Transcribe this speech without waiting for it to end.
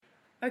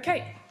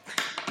Okay.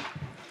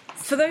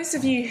 For those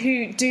of you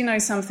who do know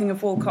something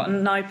of Walcott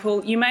and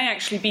Naipaul, you may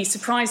actually be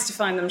surprised to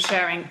find them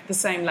sharing the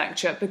same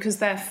lecture because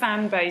their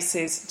fan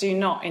bases do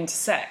not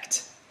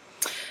intersect.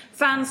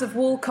 Fans of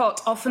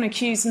Walcott often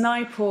accuse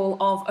Naipaul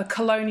of a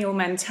colonial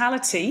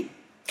mentality.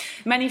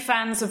 Many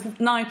fans of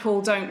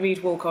Naipaul don't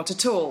read Walcott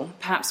at all,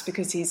 perhaps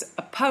because he's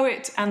a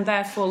poet and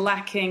therefore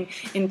lacking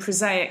in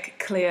prosaic,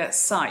 clear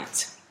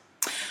sight.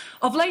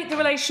 Of late, the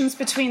relations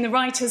between the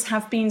writers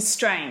have been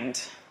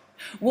strained.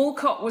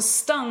 Walcott was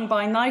stung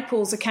by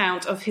Naipaul's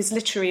account of his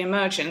literary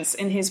emergence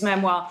in his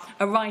memoir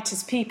A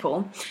Writer's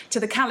People to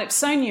the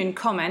Calypsonian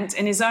comment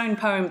in his own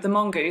poem The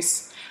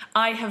Mongoose,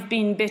 "I have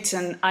been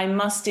bitten, I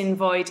must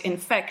avoid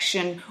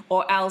infection,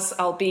 or else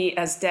I'll be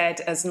as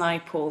dead as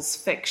Naipaul's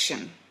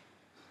fiction."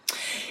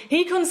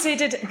 He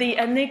considered the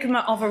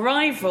enigma of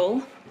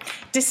arrival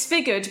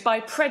disfigured by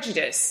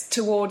prejudice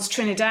towards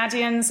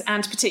Trinidadians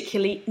and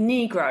particularly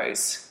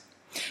Negroes,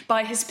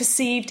 by his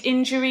perceived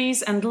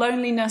injuries and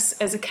loneliness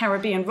as a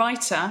Caribbean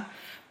writer,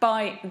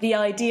 by the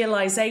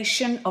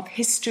idealisation of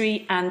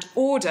history and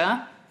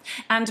order,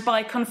 and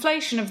by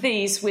conflation of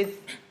these with,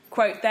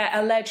 quote, their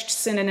alleged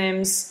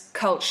synonyms,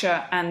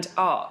 culture and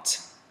art.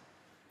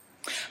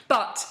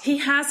 But he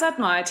has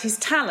admired his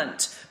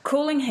talent,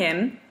 calling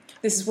him,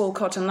 this is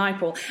Walcott and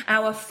Naipaul,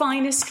 our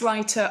finest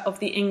writer of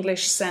the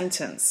English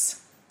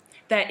sentence.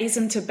 There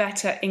isn't a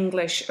better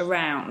English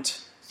around.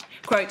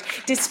 Quote,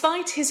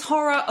 despite his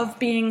horror of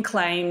being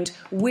claimed,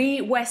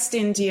 we West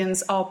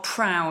Indians are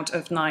proud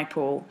of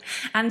Naipaul,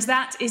 and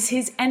that is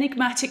his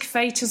enigmatic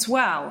fate as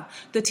well,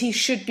 that he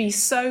should be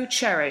so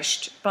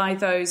cherished by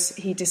those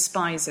he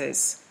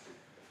despises.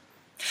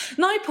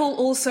 Naipaul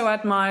also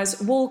admires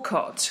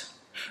Walcott,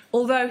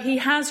 although he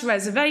has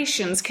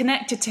reservations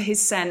connected to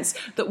his sense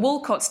that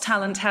Walcott's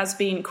talent has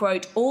been,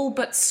 quote, all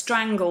but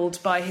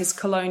strangled by his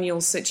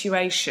colonial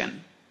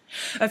situation.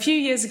 A few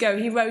years ago,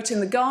 he wrote in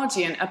The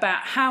Guardian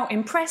about how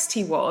impressed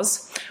he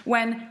was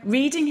when,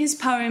 reading his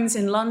poems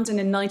in London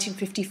in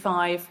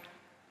 1955,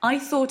 I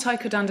thought I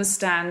could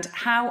understand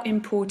how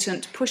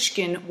important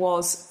Pushkin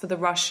was for the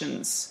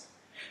Russians,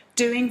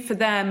 doing for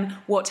them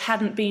what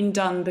hadn't been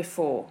done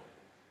before.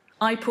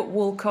 I put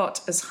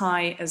Walcott as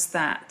high as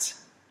that.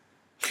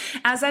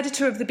 As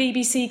editor of the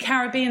BBC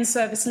Caribbean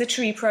Service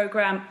literary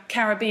programme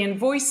Caribbean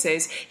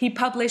Voices, he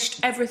published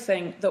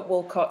everything that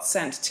Walcott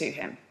sent to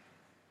him.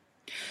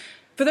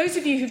 For those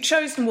of you who've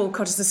chosen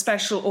Walcott as a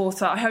special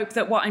author, I hope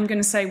that what I'm going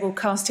to say will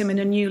cast him in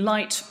a new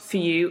light for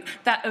you,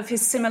 that of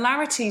his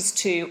similarities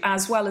to,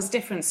 as well as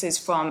differences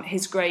from,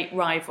 his great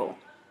rival.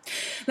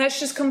 Let's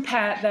just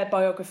compare their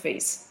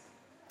biographies.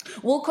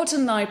 Walcott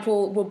and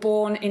Naipaul were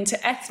born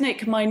into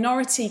ethnic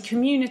minority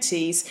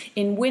communities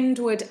in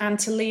Windward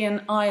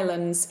Antillean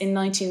Islands in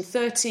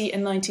 1930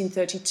 and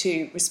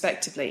 1932,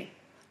 respectively.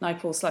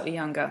 Naipaul slightly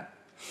younger.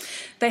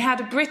 They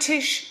had a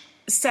British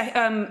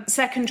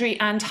secondary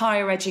and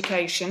higher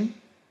education,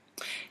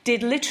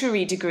 did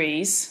literary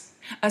degrees,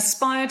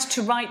 aspired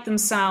to write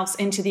themselves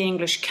into the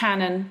English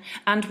canon,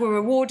 and were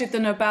awarded the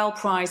Nobel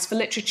Prize for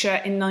Literature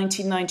in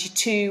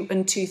 1992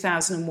 and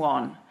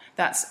 2001.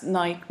 That's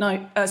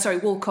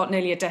Walcott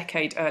nearly a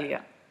decade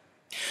earlier.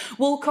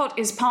 Walcott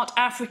is part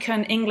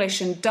African,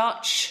 English and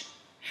Dutch,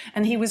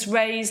 and he was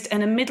raised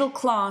in a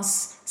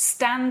middle-class,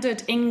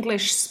 standard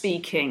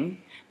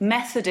English-speaking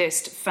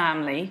Methodist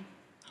family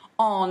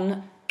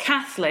on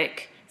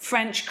Catholic,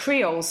 French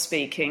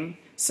Creole-speaking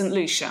St.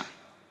 Lucia.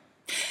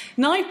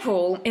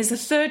 Naipaul is a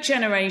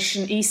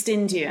third-generation East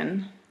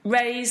Indian,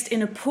 raised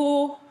in a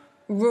poor,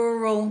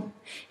 rural,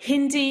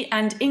 Hindi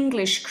and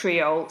English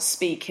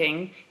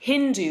Creole-speaking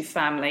Hindu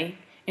family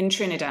in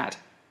Trinidad.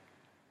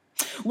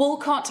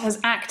 Walcott has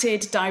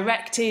acted,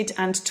 directed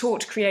and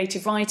taught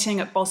creative writing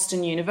at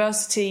Boston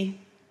University.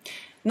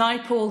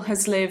 Naipaul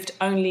has lived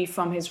only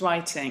from his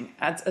writing,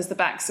 as the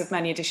backs of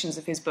many editions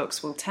of his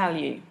books will tell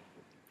you.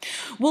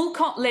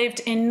 Walcott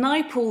lived in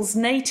Naipaul's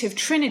native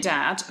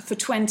Trinidad for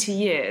 20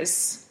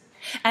 years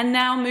and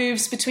now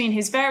moves between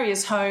his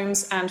various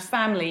homes and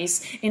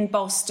families in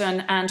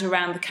Boston and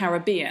around the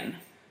Caribbean,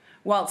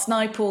 whilst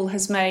Naipaul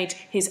has made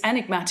his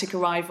enigmatic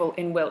arrival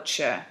in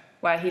Wiltshire,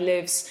 where he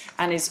lives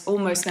and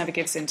almost never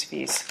gives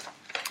interviews.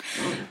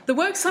 The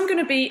works I'm going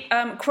to be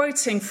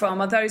quoting from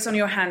are those on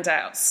your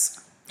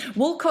handouts.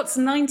 Walcott's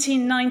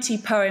 1990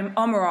 poem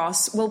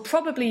Omeros will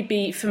probably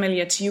be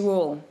familiar to you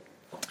all.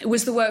 It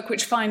was the work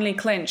which finally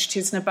clinched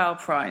his Nobel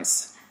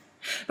Prize.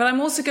 But I'm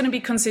also going to be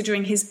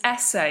considering his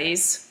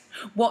essays,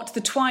 What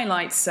the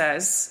Twilight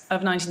Says,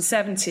 of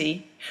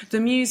 1970, The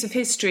Muse of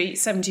History,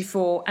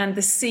 74, and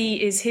The Sea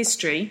is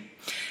History,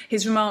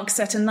 his remarks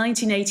at a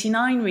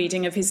 1989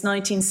 reading of his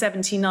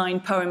 1979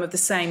 poem of the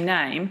same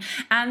name,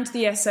 and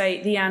the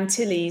essay The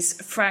Antilles,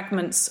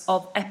 Fragments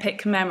of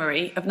Epic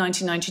Memory, of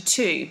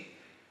 1992.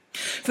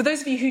 For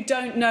those of you who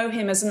don't know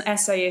him as an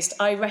essayist,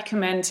 I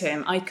recommend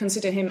him. I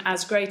consider him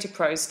as great a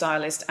prose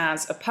stylist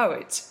as a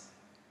poet.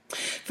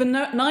 For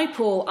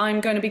Naipaul,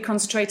 I'm going to be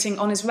concentrating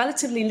on his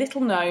relatively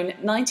little-known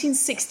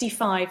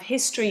 1965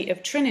 history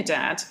of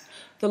Trinidad,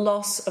 The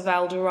Loss of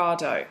El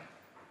Dorado.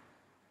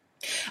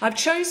 I've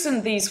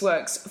chosen these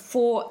works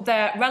for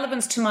their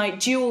relevance to my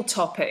dual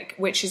topic,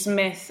 which is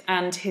myth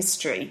and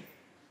history.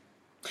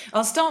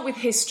 I'll start with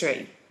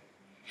history,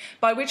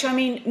 by which I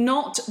mean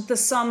not the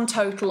sum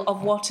total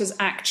of what has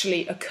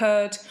actually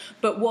occurred,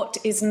 but what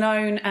is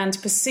known and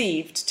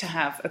perceived to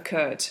have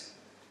occurred.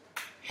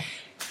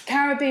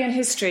 Caribbean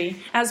history,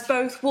 as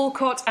both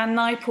Walcott and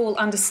Naipaul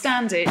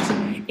understand it,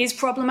 is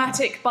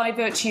problematic by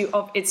virtue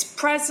of its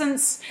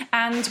presence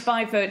and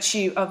by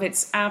virtue of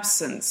its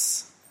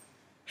absence.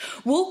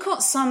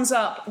 Walcott sums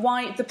up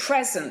why the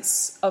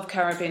presence of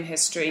Caribbean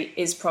history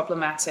is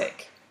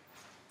problematic.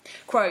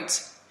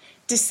 Quote,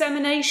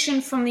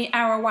 "Dissemination from the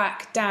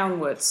Arawak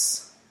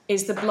downwards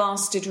is the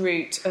blasted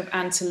root of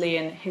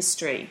Antillean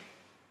history.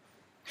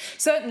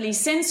 Certainly,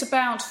 since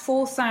about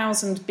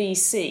 4000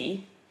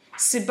 BC,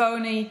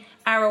 Siboney,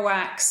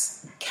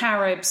 Arawaks,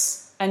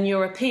 Caribs, and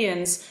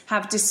Europeans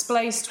have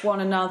displaced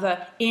one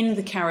another in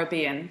the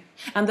Caribbean,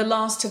 and the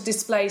last have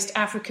displaced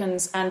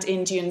Africans and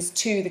Indians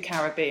to the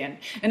Caribbean.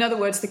 In other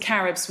words, the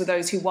Caribs were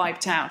those who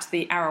wiped out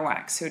the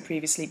Arawaks who had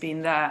previously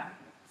been there.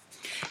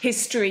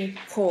 History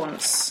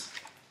haunts.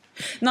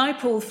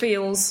 Naipaul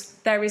feels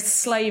there is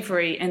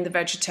slavery in the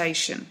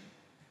vegetation.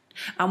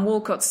 And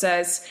Walcott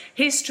says,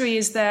 history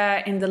is there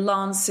in the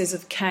lances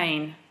of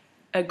Cain,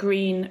 a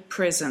green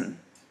prison.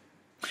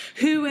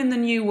 Who in the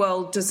New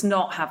World does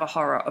not have a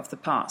horror of the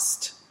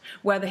past,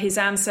 whether his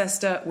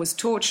ancestor was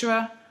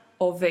torturer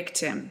or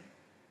victim?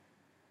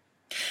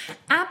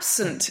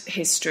 Absent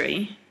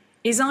history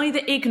is either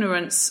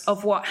ignorance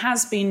of what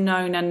has been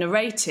known and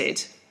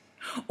narrated,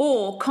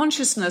 or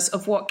consciousness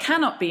of what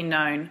cannot be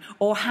known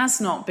or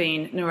has not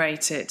been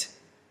narrated.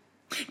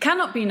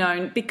 Cannot be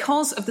known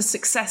because of the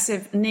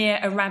successive near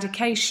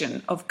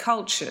eradication of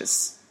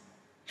cultures.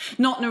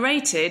 Not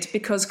narrated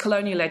because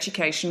colonial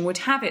education would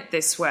have it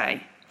this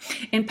way.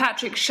 In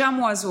Patrick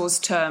Chamoiseau's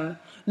term,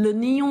 le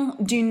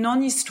néant d'une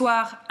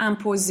non-histoire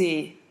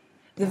imposée,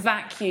 the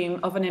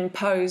vacuum of an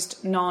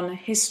imposed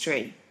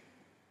non-history.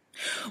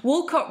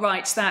 Walcott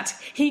writes that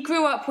he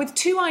grew up with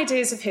two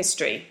ideas of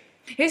history.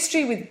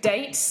 History with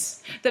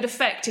dates that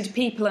affected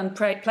people and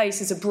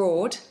places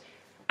abroad,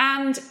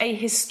 and a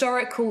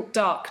historical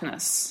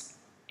darkness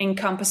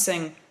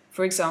encompassing,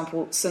 for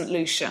example, St.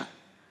 Lucia.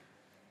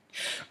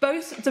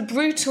 Both the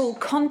brutal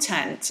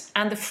content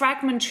and the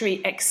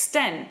fragmentary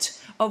extent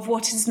of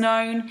what is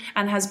known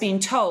and has been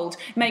told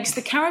makes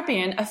the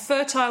Caribbean a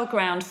fertile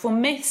ground for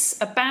myths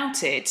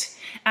about it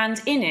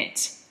and in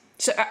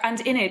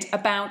it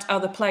about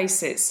other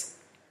places.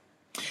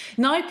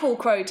 Naipaul,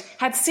 quote,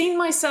 had seen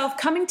myself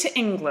coming to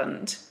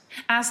England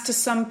as to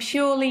some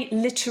purely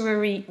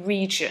literary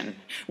region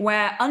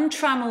where,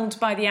 untrammelled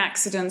by the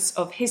accidents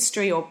of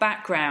history or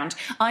background,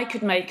 I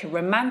could make a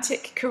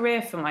romantic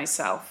career for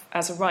myself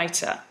as a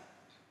writer.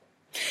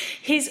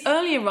 His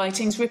earlier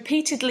writings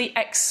repeatedly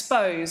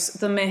expose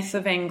the myth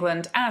of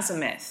England as a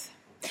myth.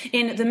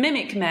 In The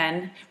Mimic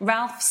Men,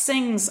 Ralph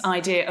Singh's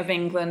idea of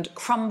England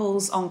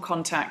crumbles on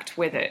contact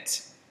with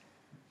it.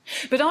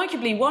 But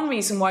arguably one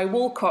reason why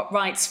Walcott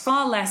writes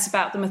far less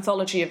about the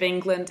mythology of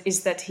England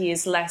is that he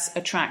is less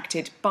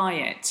attracted by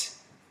it.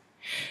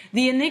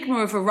 The Enigma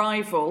of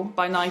Arrival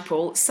by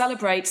Naipaul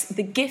celebrates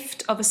the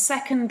gift of a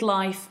second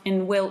life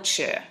in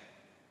Wiltshire.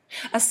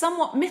 A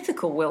somewhat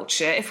mythical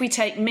Wiltshire, if we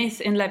take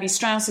myth in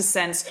Levi-Strauss's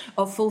sense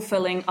of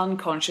fulfilling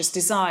unconscious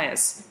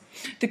desires.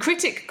 The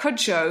critic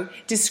Cudjoe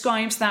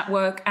describes that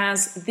work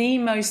as the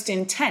most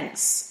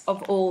intense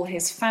of all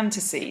his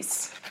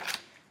fantasies.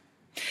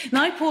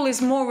 Naipaul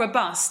is more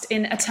robust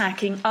in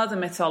attacking other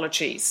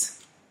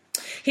mythologies.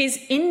 His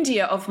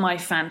India of my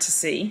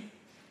fantasy,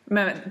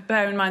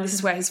 bear in mind this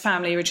is where his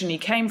family originally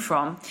came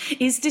from,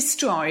 is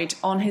destroyed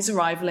on his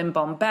arrival in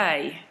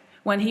Bombay,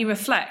 when he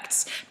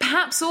reflects,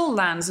 perhaps all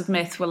lands of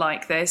myth were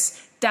like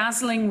this,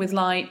 dazzling with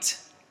light,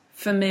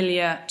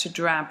 familiar to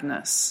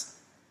drabness.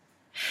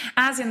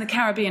 As in the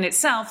Caribbean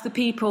itself, the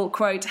people,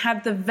 quote,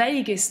 had the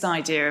vaguest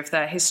idea of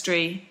their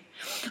history,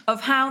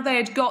 of how they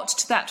had got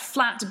to that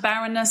flat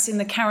barrenness in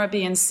the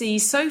Caribbean Sea,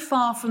 so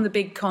far from the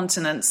big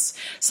continents,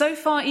 so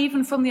far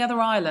even from the other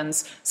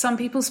islands, some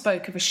people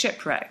spoke of a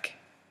shipwreck.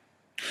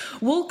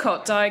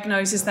 Walcott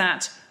diagnoses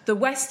that the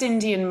West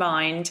Indian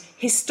mind,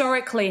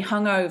 historically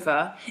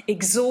hungover,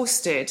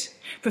 exhausted,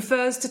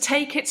 prefers to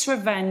take its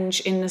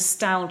revenge in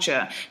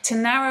nostalgia, to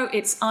narrow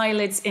its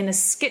eyelids in a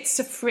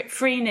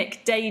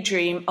schizophrenic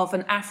daydream of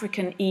an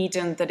African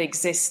Eden that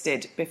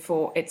existed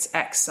before its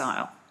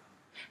exile.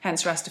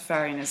 Hence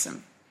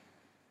Rastafarianism.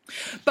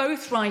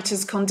 Both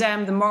writers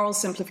condemn the moral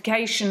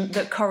simplification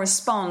that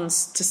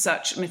corresponds to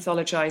such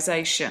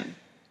mythologization.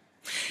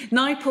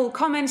 Naipaul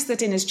comments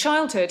that in his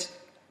childhood,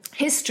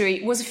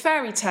 history was a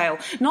fairy tale,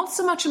 not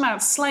so much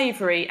about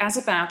slavery as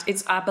about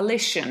its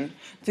abolition,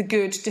 the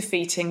good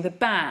defeating the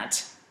bad.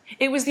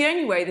 It was the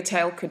only way the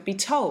tale could be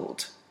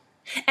told.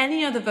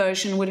 Any other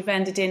version would have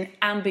ended in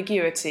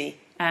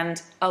ambiguity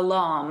and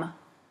alarm.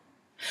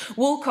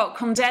 Walcott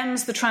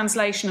condemns the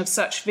translation of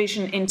such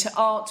vision into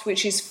art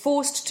which is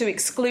forced to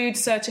exclude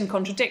certain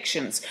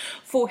contradictions,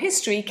 for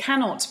history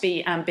cannot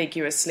be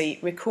ambiguously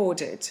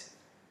recorded.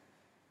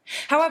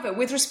 However,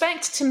 with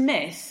respect to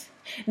myth,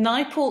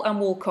 Naipaul and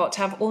Walcott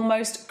have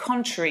almost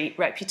contrary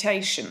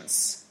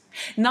reputations.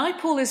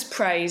 Naipaul is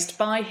praised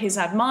by his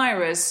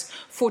admirers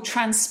for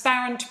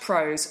transparent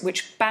prose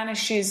which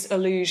banishes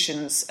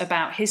illusions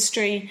about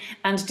history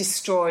and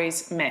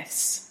destroys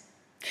myths.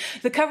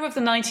 The cover of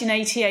the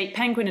 1988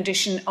 Penguin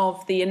edition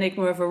of The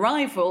Enigma of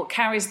Arrival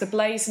carries the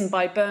blazon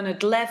by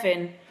Bernard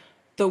Levin,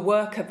 "The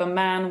work of a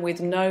man with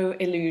no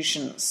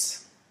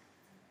illusions."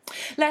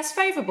 Less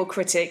favourable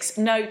critics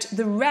note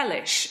the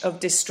relish of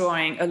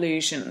destroying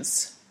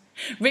illusions.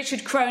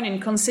 Richard Cronin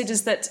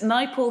considers that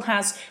Naipaul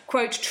has,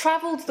 quote,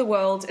 travelled the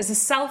world as a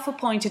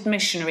self-appointed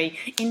missionary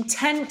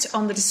intent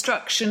on the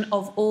destruction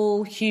of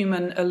all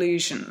human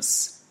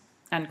illusions,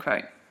 end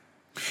quote.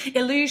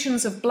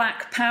 Illusions of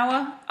black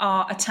power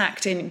are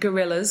attacked in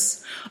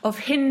Gorillas, of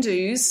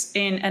Hindus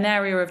in An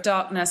Area of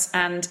Darkness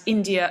and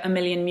India, A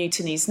Million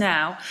Mutinies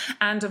Now,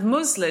 and of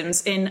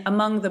Muslims in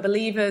Among the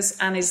Believers,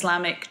 An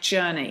Islamic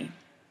Journey.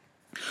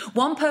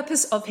 One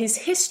purpose of his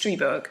history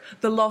book,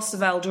 The Loss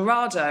of El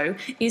Dorado,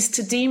 is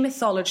to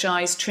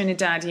demythologise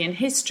Trinidadian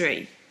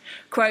history.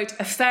 Quote,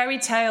 a fairy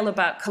tale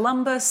about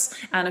Columbus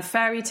and a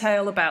fairy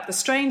tale about the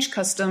strange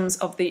customs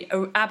of the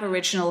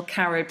Aboriginal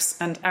Caribs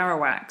and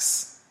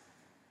Arawaks.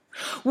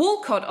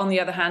 Walcott, on the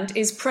other hand,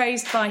 is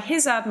praised by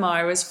his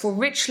admirers for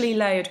richly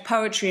layered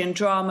poetry and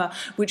drama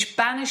which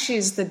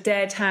banishes the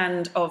dead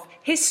hand of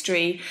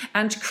history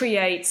and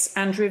creates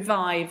and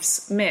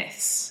revives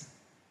myths.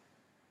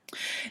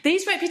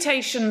 These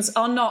reputations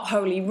are not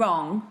wholly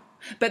wrong,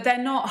 but they're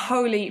not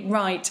wholly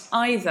right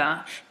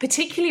either,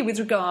 particularly with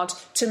regard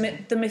to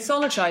the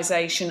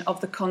mythologisation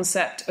of the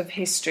concept of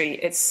history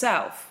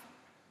itself.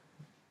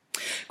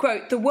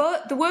 Quote, the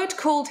word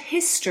called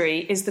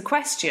history is the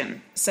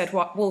question, said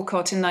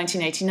Walcott in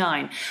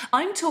 1989.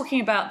 I'm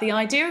talking about the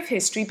idea of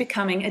history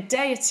becoming a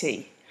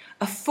deity,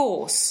 a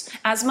force,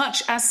 as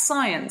much as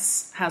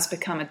science has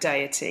become a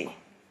deity.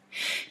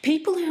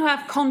 People who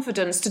have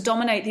confidence to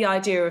dominate the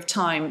idea of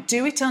time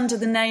do it under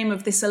the name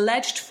of this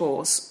alleged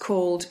force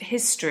called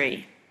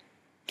history.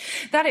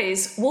 That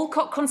is,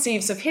 Walcott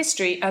conceives of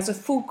history as a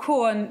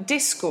Foucaultian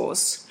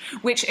discourse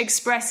which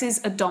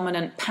expresses a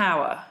dominant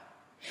power.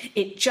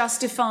 It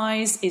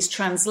justifies, is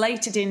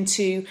translated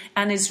into,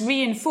 and is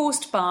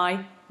reinforced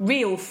by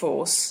real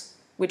force,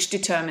 which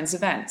determines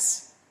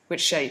events,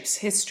 which shapes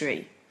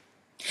history.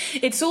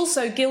 It's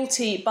also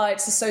guilty by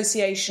its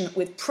association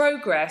with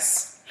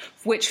progress,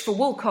 which for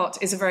Walcott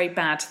is a very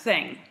bad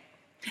thing,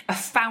 a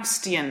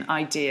Faustian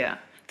idea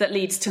that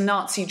leads to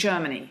Nazi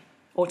Germany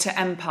or to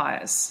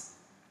empires.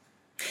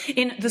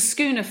 In The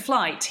Schooner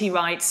Flight, he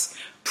writes,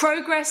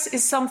 progress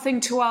is something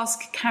to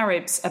ask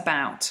Caribs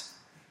about.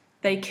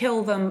 They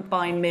kill them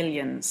by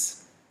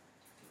millions.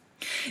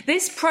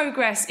 This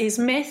progress is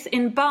myth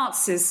in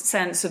Barthes'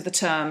 sense of the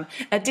term,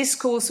 a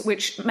discourse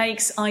which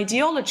makes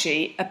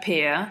ideology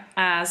appear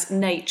as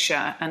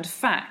nature and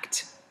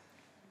fact.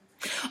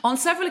 On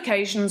several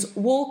occasions,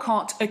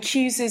 Walcott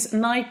accuses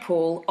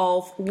Naipaul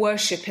of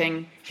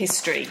worshipping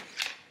history.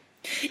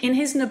 In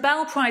his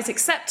Nobel Prize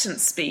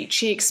acceptance speech,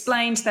 he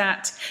explained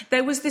that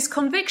there was this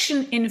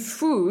conviction in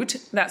Froude,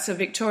 that's a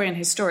Victorian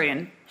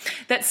historian,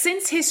 that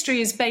since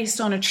history is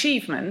based on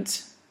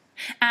achievement,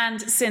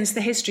 and since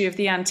the history of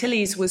the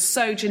Antilles was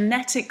so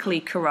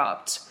genetically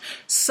corrupt,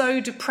 so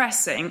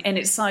depressing in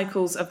its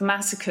cycles of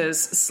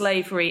massacres,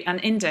 slavery and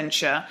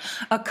indenture,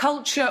 a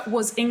culture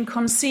was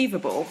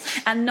inconceivable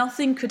and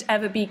nothing could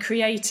ever be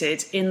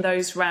created in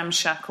those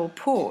ramshackle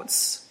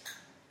ports.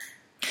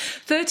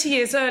 30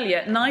 years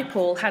earlier,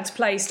 Naipaul had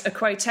placed a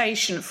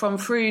quotation from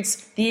Froude's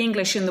The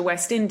English in the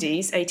West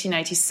Indies,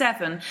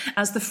 1887,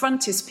 as the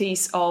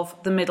frontispiece of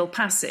The Middle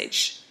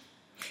Passage.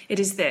 It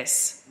is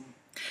this: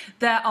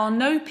 there are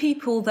no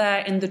people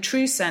there in the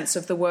true sense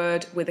of the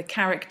word with a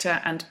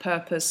character and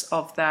purpose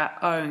of their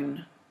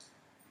own.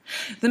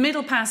 The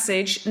Middle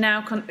Passage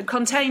now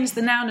contains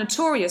the now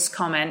notorious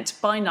comment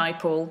by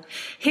Naipaul,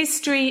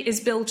 history is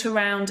built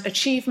around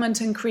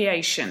achievement and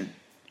creation,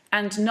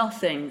 and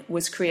nothing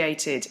was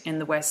created in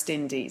the West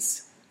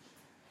Indies.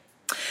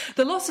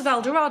 The Loss of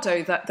El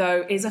Dorado,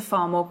 though, is a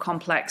far more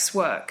complex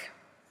work.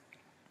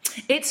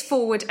 Its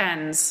forward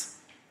ends.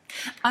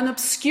 An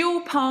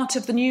obscure part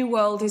of the New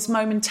World is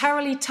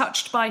momentarily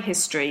touched by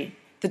history.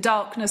 The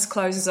darkness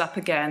closes up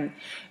again.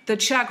 The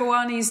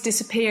Chaguanis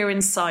disappear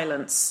in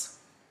silence.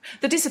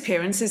 The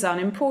disappearance is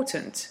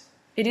unimportant.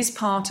 It is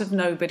part of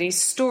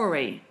nobody's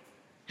story.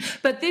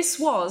 But this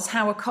was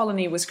how a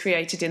colony was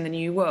created in the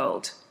New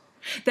World.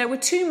 There were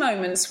two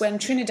moments when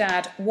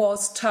Trinidad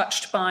was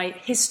touched by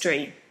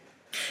history.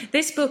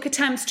 This book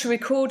attempts to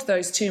record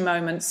those two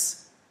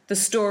moments. The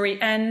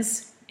story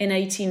ends in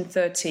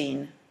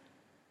 1813.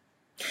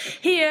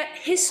 Here,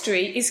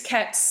 history is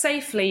kept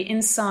safely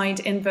inside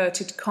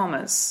inverted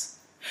commas.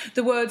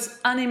 The words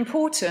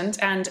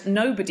unimportant and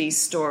nobody's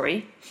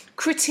story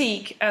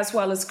critique as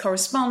well as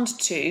correspond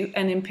to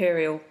an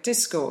imperial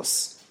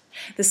discourse.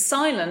 The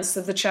silence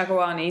of the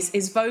Chaguanis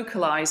is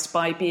vocalised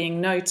by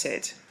being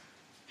noted.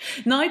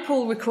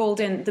 Naipaul recalled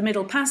in The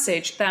Middle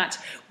Passage that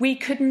we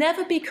could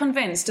never be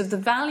convinced of the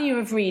value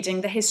of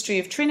reading the history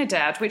of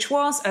Trinidad, which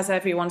was, as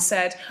everyone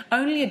said,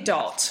 only a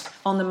dot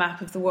on the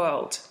map of the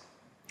world.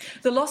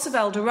 The Loss of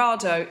El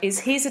Dorado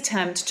is his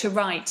attempt to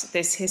write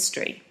this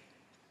history.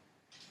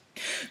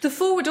 The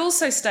foreword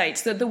also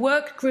states that the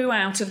work grew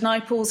out of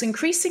Naipaul's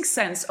increasing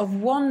sense of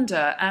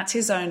wonder at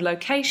his own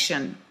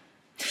location.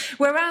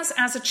 Whereas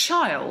as a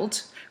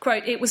child,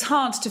 quote, it was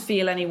hard to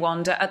feel any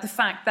wonder at the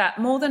fact that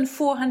more than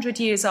 400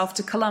 years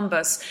after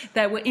Columbus,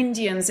 there were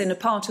Indians in a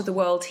part of the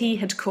world he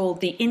had called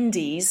the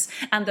Indies,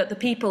 and that the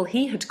people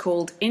he had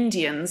called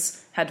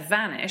Indians had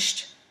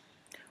vanished.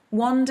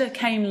 Wonder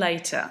came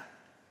later.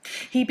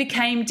 He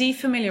became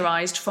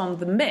defamiliarized from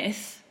the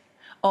myth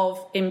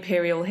of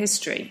imperial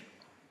history.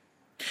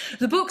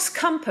 The book's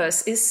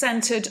compass is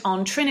centred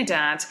on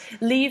Trinidad,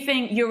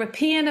 leaving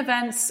European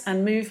events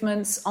and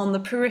movements on the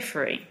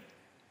periphery.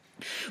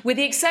 With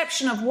the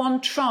exception of one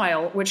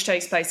trial, which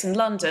takes place in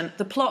London,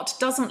 the plot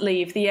doesn't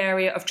leave the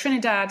area of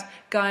Trinidad,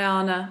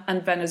 Guyana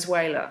and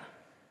Venezuela.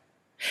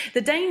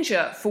 The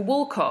danger for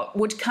Walcott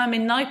would come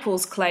in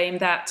Naipaul's claim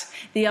that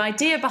the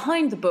idea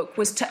behind the book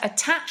was to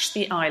attach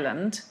the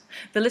island,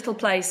 the little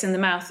place in the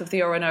mouth of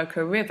the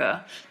Orinoco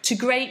River, to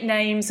great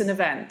names and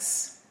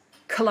events.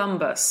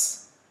 Columbus,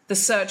 the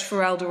search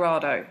for El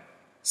Dorado,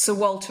 Sir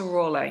Walter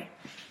Raleigh.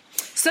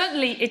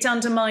 Certainly, it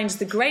undermines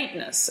the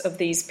greatness of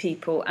these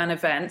people and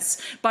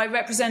events by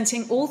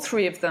representing all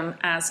three of them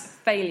as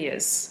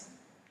failures.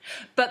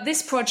 But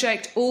this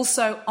project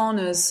also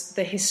honours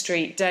the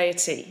history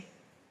deity.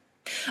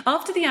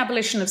 After the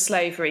abolition of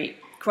slavery,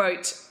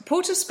 quote,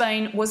 Port of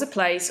Spain was a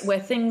place where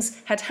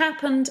things had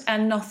happened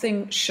and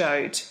nothing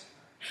showed.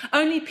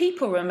 Only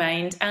people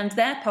remained, and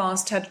their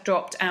past had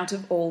dropped out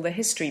of all the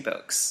history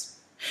books.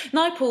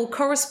 Naipaul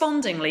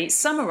correspondingly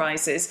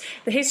summarises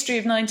the history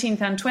of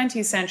 19th and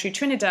 20th century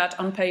Trinidad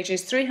on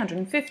pages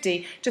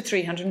 350 to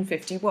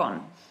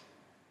 351.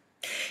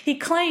 He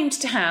claimed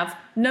to have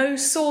no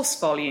source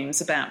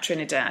volumes about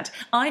Trinidad.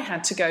 I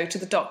had to go to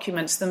the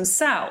documents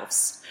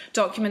themselves,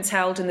 documents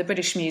held in the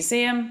British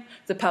Museum,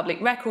 the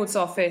Public Records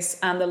Office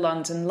and the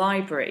London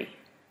Library.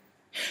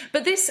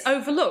 But this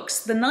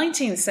overlooks the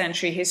 19th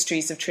century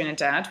histories of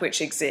Trinidad,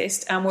 which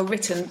exist and were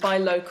written by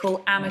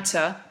local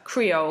amateur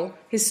Creole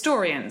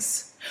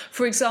historians.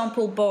 For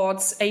example,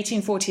 Baud's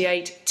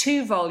 1848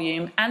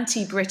 two-volume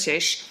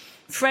anti-British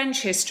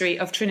French history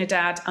of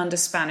Trinidad under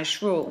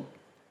Spanish rule.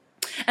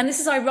 And this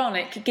is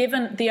ironic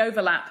given the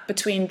overlap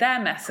between their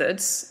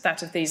methods,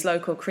 that of these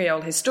local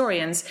Creole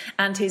historians,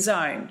 and his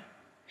own.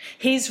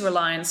 His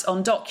reliance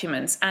on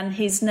documents and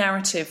his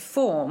narrative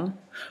form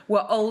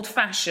were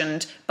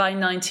old-fashioned by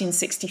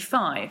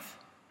 1965,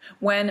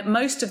 when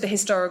most of the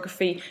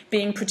historiography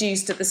being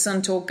produced at the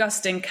St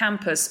Augustine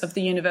campus of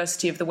the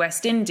University of the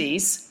West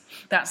Indies,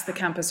 that's the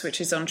campus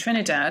which is on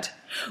Trinidad,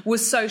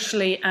 was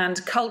socially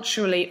and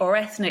culturally or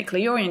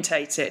ethnically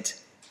orientated.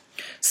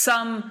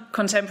 Some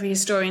contemporary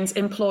historians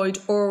employed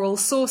oral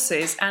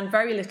sources, and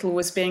very little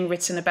was being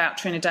written about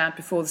Trinidad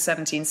before the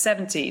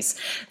 1770s.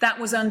 That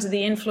was under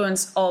the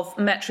influence of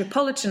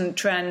metropolitan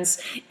trends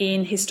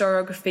in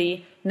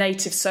historiography,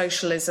 native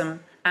socialism,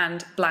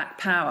 and black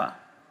power.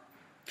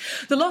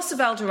 The Loss of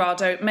El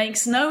Dorado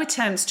makes no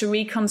attempts to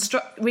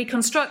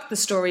reconstruct the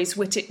stories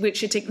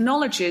which it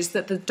acknowledges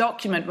that the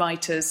document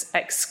writers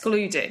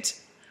excluded.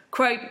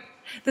 Quote,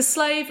 "The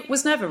slave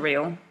was never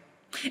real.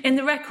 In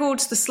the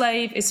records, the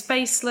slave is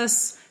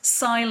faceless,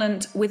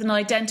 silent, with an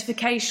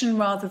identification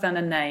rather than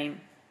a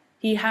name.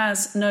 He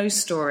has no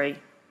story."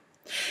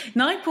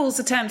 Naipaul's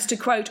attempts to,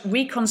 quote,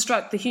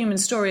 reconstruct the human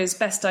story as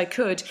best I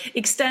could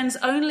extends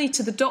only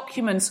to the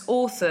document's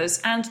authors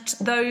and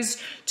to those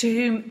to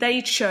whom they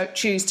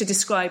choose to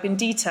describe in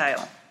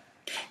detail.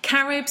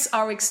 Caribs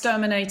are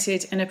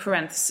exterminated in a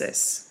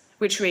parenthesis,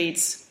 which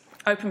reads,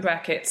 open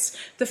brackets,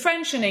 "The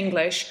French and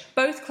English,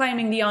 both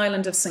claiming the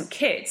island of St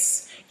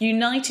Kitts,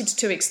 united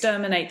to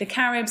exterminate the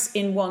Caribs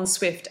in one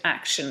swift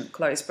action,"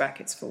 close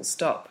brackets, full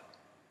stop.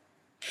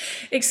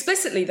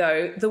 Explicitly,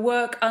 though, the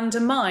work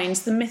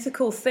undermines the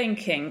mythical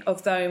thinking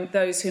of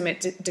those whom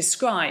it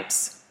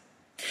describes.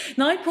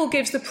 Naipaul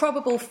gives the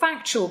probable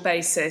factual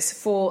basis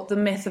for the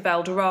myth of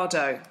El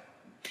Dorado,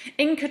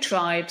 Inca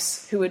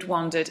tribes who had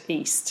wandered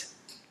east.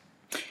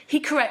 He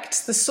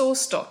corrects the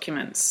source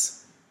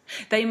documents.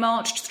 They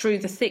marched through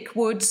the thick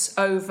woods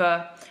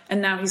over,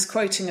 and now he's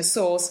quoting a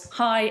source,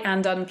 high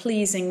and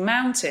unpleasing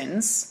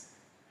mountains,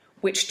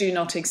 which do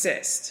not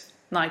exist.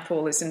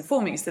 Naipaul is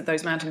informing us that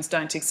those mountains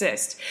don't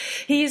exist.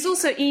 He is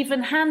also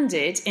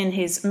even-handed in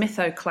his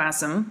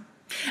mythoclasm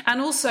and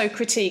also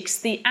critiques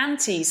the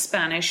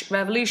anti-Spanish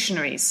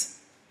revolutionaries.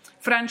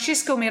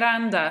 Francisco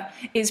Miranda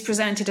is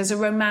presented as a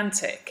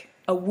romantic,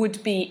 a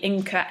would-be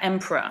Inca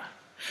emperor,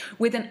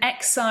 with an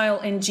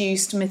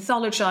exile-induced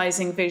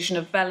mythologizing vision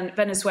of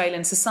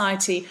Venezuelan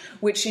society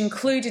which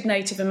included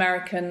Native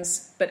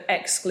Americans but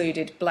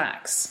excluded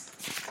blacks.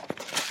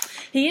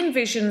 He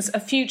envisions a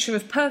future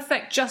of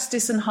perfect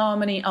justice and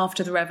harmony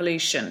after the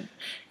revolution.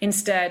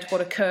 Instead,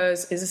 what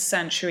occurs is a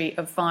century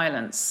of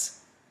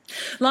violence.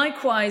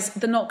 Likewise,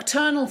 the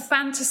nocturnal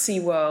fantasy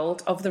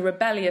world of the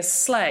rebellious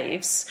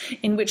slaves,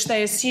 in which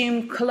they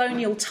assume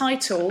colonial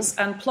titles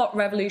and plot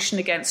revolution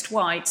against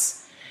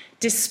whites,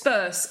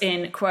 disperse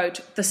in,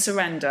 quote, the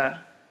surrender,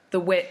 the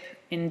whip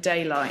in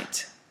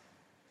daylight.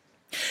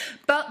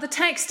 But the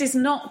text is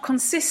not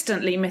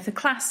consistently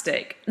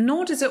mythoclastic,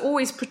 nor does it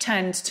always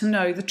pretend to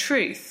know the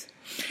truth.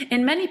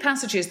 In many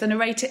passages, the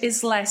narrator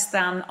is less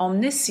than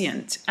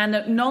omniscient and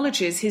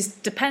acknowledges his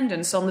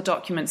dependence on the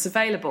documents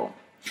available.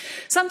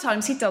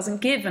 Sometimes he doesn't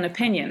give an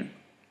opinion.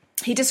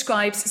 He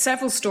describes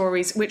several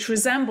stories which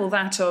resemble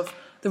that of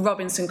the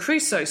Robinson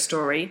Crusoe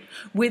story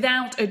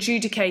without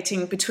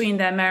adjudicating between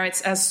their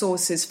merits as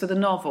sources for the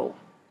novel.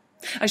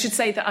 I should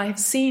say that I have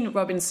seen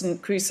Robinson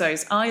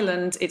Crusoe's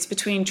Island. It's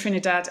between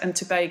Trinidad and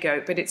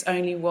Tobago, but it's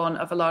only one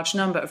of a large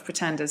number of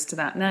pretenders to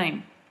that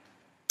name.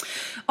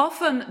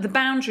 Often the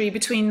boundary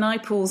between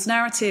Naipaul's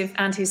narrative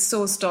and his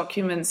source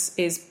documents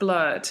is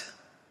blurred.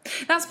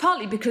 That's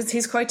partly because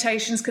his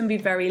quotations can be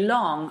very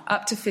long,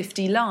 up to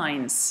 50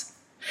 lines.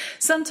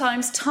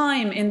 Sometimes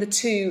time in the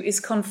two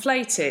is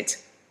conflated.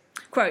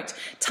 Quote,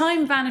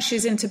 time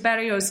vanishes into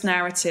Berriot's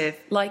narrative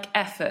like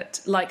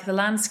effort, like the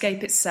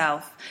landscape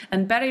itself,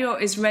 and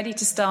Berriot is ready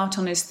to start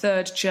on his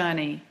third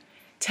journey.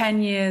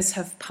 10 years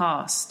have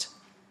passed.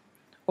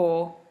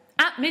 Or,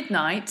 at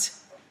midnight,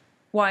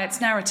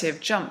 Wyatt's narrative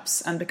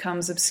jumps and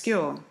becomes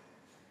obscure.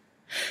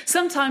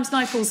 Sometimes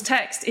Naipaul's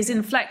text is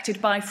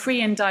inflected by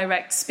free and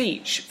direct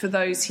speech for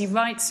those he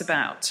writes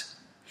about.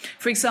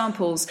 For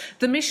examples,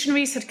 the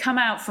missionaries had come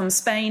out from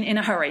Spain in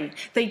a hurry.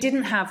 They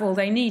didn't have all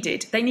they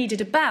needed. They needed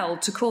a bell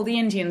to call the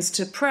Indians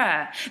to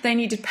prayer. They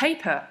needed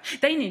paper.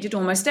 They needed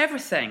almost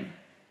everything.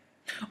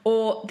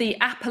 Or the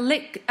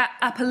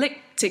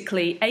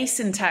apocalyptically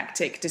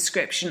asyntactic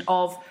description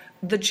of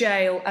the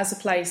jail as a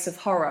place of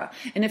horror.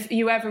 And if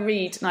you ever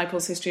read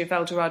Naipaul's History of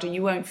El Dorado,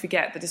 you won't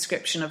forget the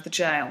description of the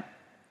jail.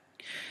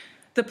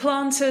 The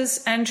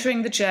planters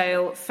entering the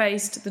jail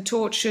faced the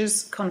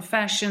tortures,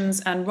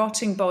 confessions, and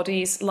rotting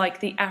bodies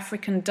like the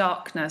African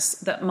darkness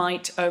that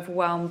might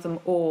overwhelm them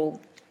all.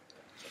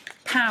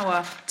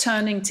 Power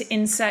turning to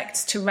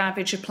insects to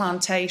ravage a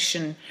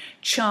plantation,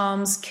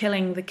 charms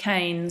killing the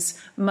canes,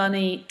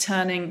 money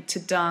turning to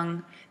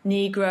dung,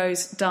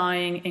 Negroes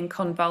dying in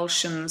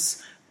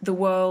convulsions, the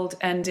world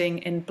ending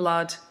in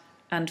blood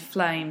and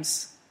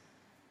flames.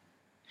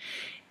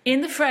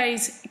 In the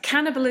phrase,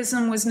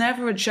 cannibalism was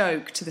never a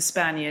joke to the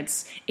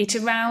Spaniards, it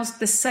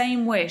aroused the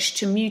same wish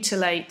to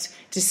mutilate,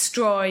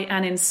 destroy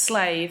and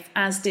enslave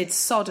as did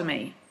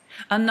sodomy,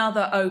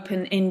 another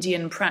open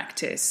Indian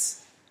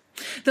practice.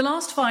 The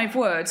last 5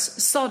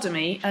 words,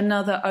 sodomy,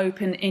 another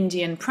open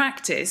Indian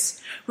practice,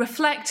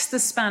 reflect the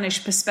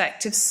Spanish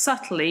perspective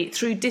subtly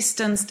through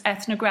distanced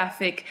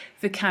ethnographic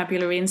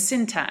vocabulary and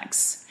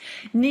syntax.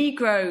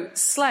 Negro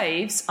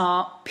slaves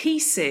are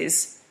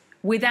pieces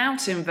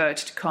without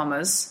inverted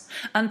commas,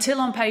 until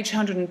on page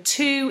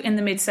 102 in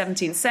the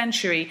mid-17th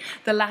century,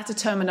 the latter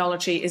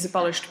terminology is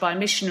abolished by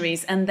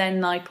missionaries, and then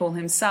Naipaul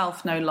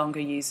himself no longer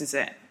uses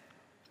it.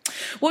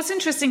 What's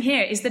interesting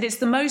here is that it's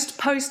the most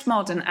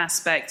postmodern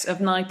aspect of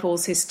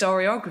Naipaul's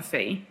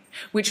historiography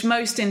which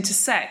most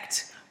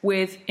intersect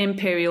with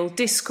imperial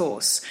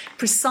discourse,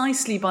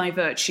 precisely by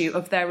virtue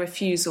of their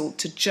refusal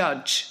to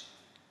judge.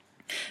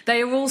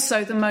 They are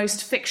also the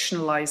most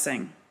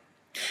fictionalising.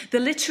 The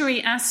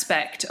literary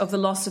aspect of The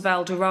Loss of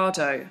El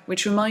Dorado,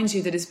 which reminds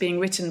you that it's being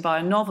written by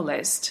a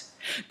novelist,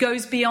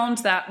 goes beyond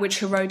that which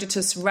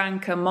Herodotus,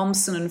 Ranke,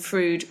 Mommsen and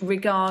Froude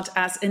regard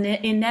as an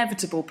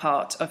inevitable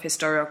part of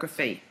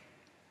historiography.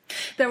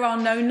 There are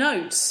no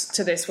notes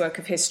to this work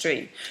of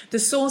history. The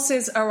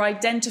sources are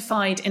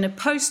identified in a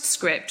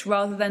postscript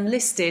rather than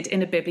listed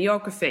in a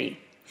bibliography.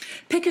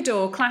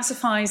 Picador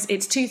classifies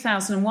its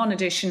 2001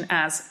 edition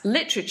as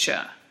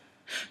literature.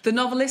 The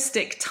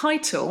novelistic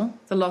title,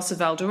 The Loss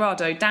of El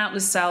Dorado,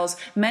 doubtless sells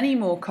many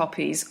more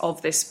copies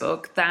of this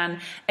book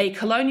than A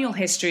Colonial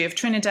History of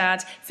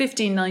Trinidad,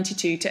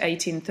 1592 to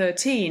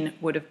 1813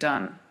 would have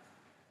done.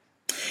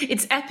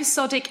 Its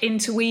episodic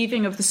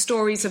interweaving of the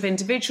stories of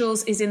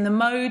individuals is in the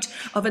mode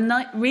of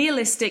a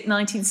realistic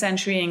 19th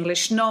century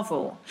English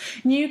novel.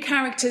 New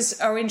characters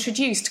are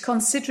introduced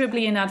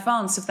considerably in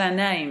advance of their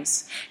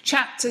names.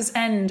 Chapters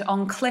end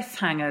on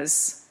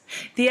cliffhangers.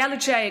 The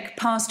elegiac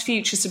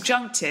past-future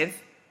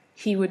subjunctive,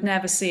 he would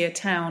never see a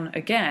town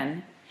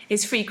again,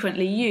 is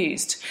frequently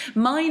used.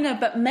 Minor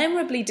but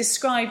memorably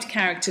described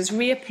characters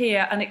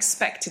reappear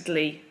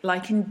unexpectedly,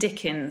 like in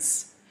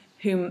Dickens,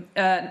 whom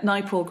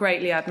Naipaul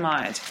greatly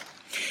admired.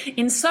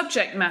 In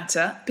subject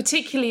matter,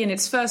 particularly in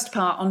its first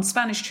part on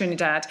Spanish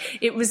Trinidad,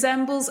 it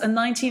resembles a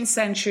 19th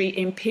century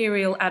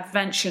imperial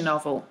adventure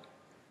novel.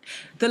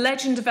 The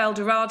legend of El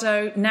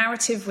Dorado,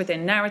 narrative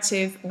within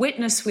narrative,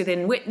 witness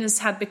within witness,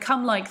 had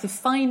become like the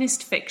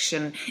finest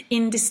fiction,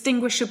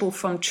 indistinguishable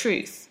from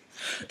truth.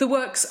 The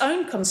work's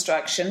own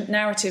construction,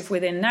 narrative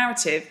within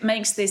narrative,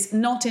 makes this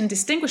not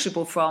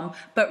indistinguishable from,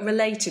 but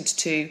related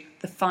to,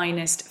 the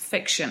finest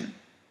fiction.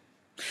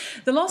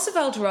 The Loss of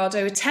El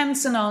Dorado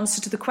attempts an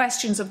answer to the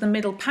questions of the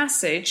middle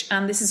passage,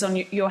 and this is on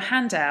your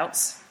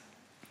handouts.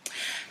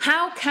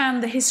 How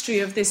can the history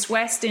of this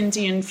West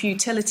Indian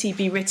futility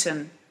be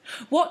written?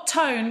 What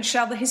tone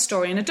shall the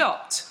historian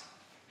adopt?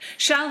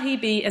 Shall he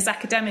be as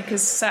academic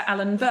as Sir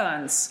Alan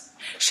Burns?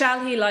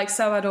 Shall he, like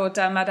Salvador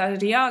da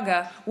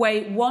Madariaga,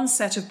 weigh one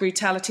set of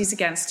brutalities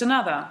against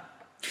another?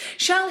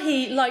 Shall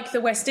he, like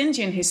the West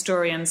Indian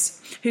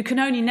historians, who can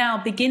only now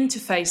begin to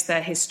face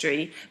their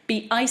history,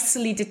 be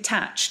icily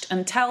detached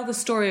and tell the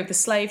story of the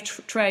slave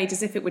trade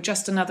as if it were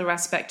just another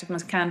aspect of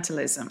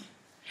mercantilism?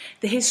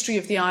 The history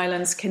of the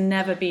islands can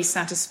never be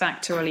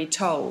satisfactorily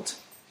told.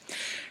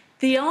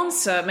 The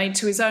answer made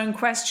to his own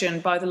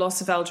question by the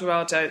loss of El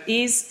Dorado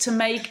is to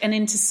make an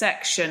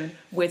intersection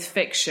with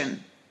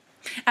fiction.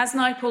 As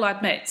Naipaul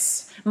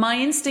admits, my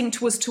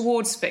instinct was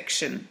towards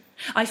fiction.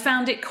 I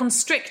found it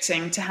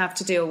constricting to have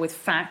to deal with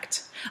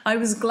fact. I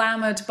was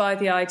glamoured by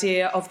the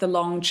idea of the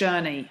long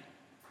journey.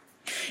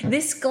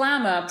 This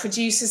glamour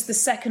produces the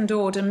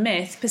second-order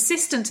myth,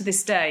 persistent to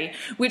this day,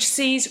 which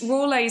sees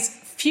Raleigh's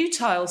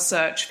futile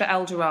search for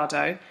El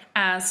Dorado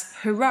as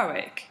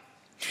heroic.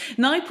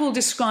 Naipaul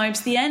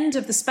describes the end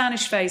of the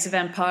Spanish phase of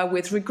empire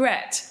with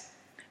regret.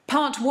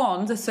 Part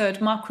 1, the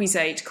Third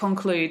Marquisate,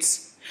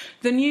 concludes,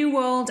 "The New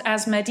World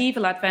as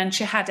medieval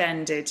adventure had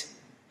ended.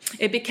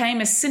 It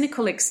became a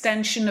cynical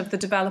extension of the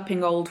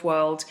developing Old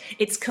World,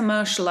 its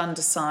commercial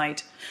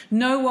underside.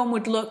 No one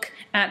would look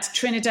at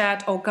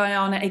Trinidad or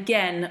Guyana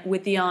again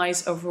with the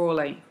eyes of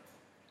Raleigh."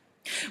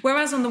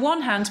 Whereas, on the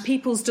one hand,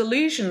 people's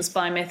delusions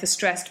by myth are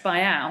stressed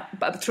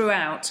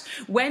throughout,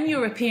 when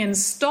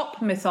Europeans stop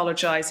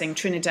mythologizing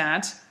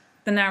Trinidad,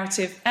 the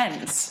narrative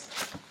ends.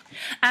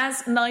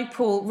 As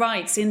Naipaul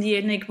writes in The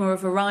Enigma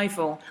of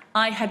Arrival,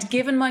 I had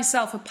given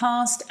myself a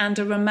past and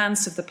a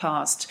romance of the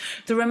past.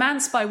 The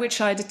romance by which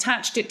I had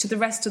attached it to the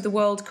rest of the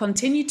world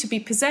continued to be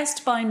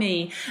possessed by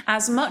me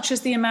as much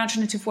as the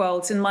imaginative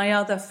worlds in my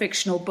other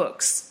fictional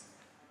books.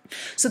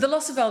 So The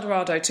Loss of El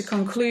Dorado, to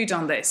conclude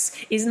on this,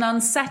 is an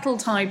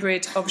unsettled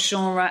hybrid of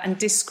genre and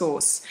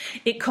discourse.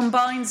 It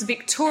combines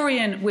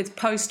Victorian with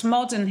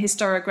postmodern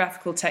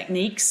historiographical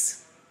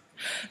techniques.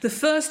 The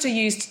first are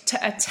used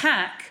to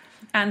attack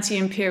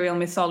anti-imperial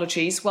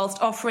mythologies,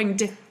 whilst offering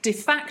de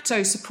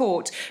facto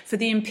support for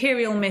the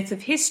imperial myth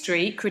of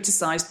history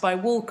criticised by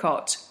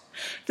Walcott.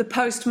 The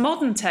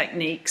postmodern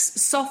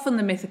techniques soften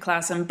the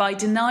mythoclasm by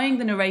denying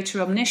the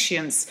narrator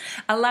omniscience,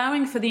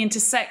 allowing for the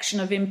intersection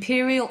of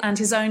imperial and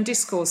his own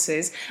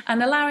discourses,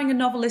 and allowing a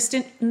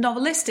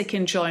novelistic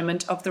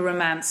enjoyment of the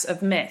romance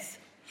of myth.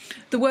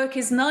 The work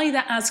is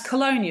neither as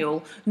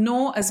colonial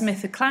nor as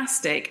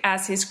mythoclastic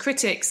as his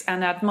critics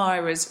and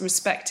admirers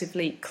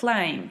respectively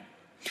claim.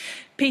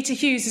 Peter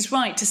Hughes is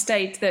right to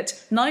state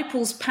that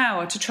Naipaul's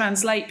power to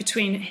translate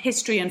between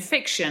history and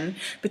fiction,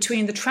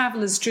 between the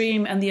traveller's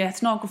dream and the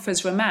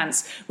ethnographer's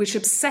romance, which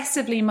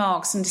obsessively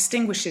marks and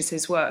distinguishes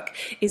his work,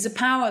 is a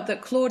power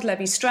that Claude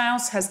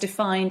Lévi-Strauss has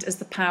defined as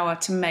the power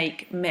to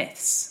make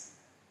myths.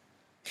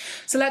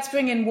 So let's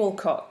bring in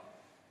Walcott.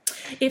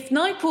 If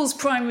Naipaul's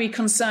primary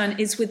concern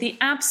is with the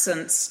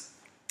absence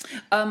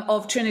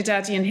of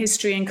Trinidadian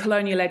history and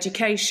colonial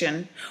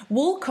education,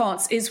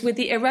 Walcott's is with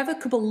the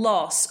irrevocable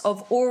loss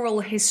of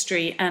oral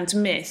history and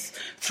myth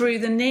through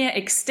the near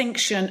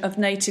extinction of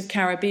native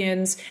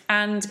Caribbeans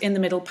and in the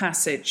Middle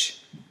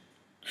Passage.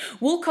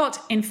 Walcott,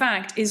 in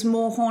fact, is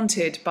more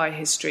haunted by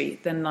history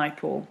than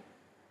Naipaul.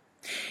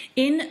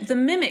 In The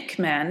Mimic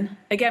Men,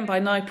 again by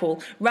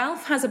Naipaul,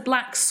 Ralph has a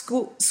black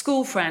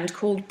school friend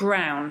called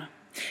Brown.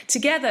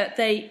 Together,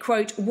 they,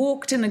 quote,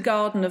 walked in a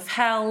garden of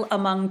hell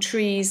among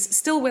trees,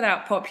 still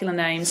without popular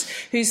names,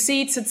 whose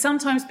seeds had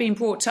sometimes been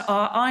brought to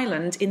our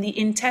island in the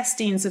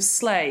intestines of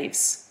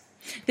slaves.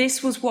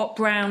 This was what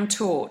Brown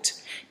taught.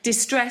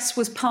 Distress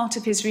was part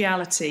of his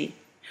reality,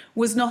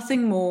 was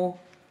nothing more,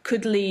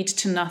 could lead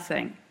to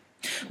nothing.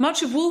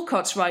 Much of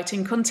Walcott's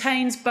writing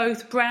contains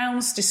both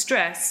Brown's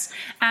distress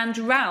and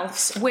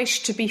Ralph's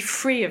wish to be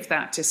free of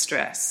that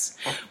distress.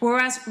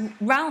 Whereas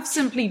Ralph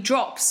simply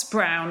drops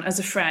Brown as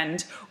a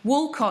friend,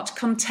 Walcott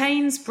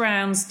contains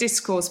Brown's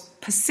discourse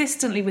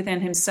persistently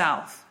within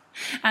himself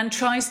and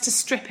tries to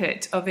strip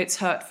it of its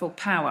hurtful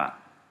power.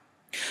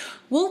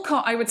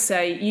 Walcott, I would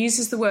say,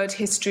 uses the word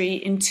history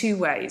in two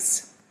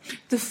ways.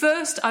 The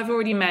first I've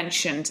already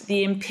mentioned,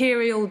 the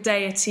imperial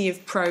deity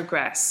of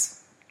progress.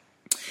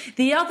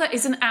 The other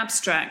is an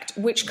abstract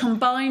which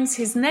combines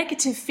his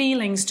negative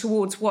feelings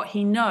towards what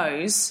he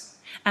knows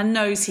and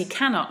knows he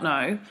cannot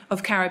know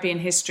of Caribbean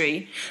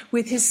history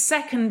with his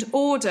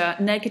second-order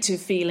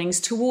negative feelings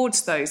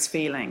towards those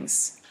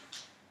feelings.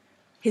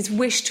 His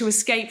wish to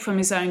escape from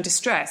his own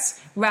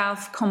distress,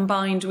 Ralph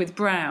combined with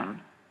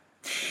Brown.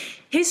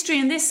 History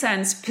in this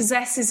sense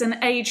possesses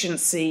an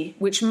agency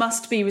which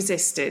must be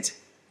resisted.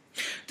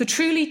 The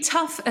truly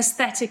tough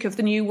aesthetic of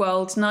the New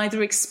World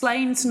neither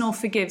explains nor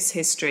forgives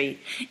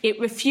history. It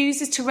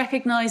refuses to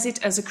recognise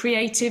it as a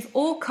creative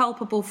or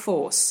culpable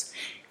force.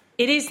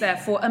 It is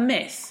therefore a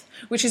myth,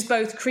 which is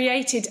both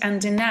created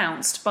and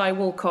denounced by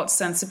Walcott's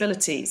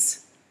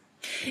sensibilities.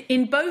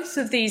 In both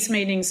of these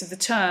meanings of the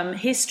term,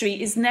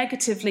 history is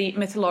negatively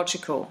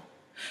mythological.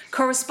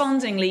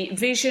 Correspondingly,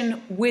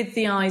 vision with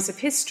the eyes of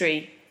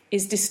history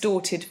is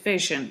distorted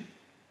vision.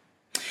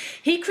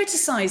 He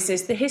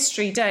criticises the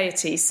history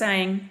deity,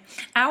 saying,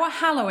 "Our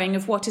hallowing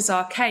of what is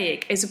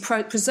archaic is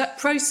a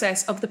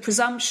process of the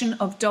presumption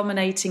of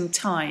dominating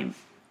time."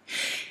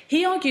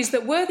 He argues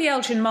that were the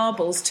Elgin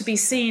marbles to be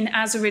seen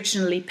as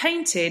originally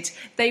painted,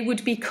 they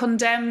would be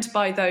condemned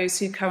by those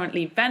who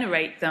currently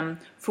venerate them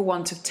for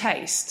want of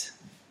taste,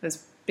 as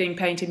being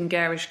painted in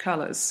garish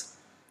colours.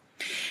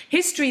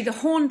 History the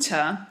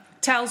Haunter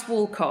tells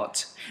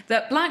Walcott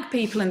that black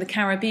people in the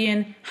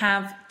Caribbean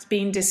have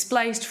been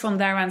displaced from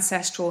their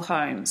ancestral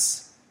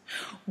homes.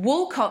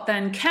 Walcott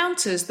then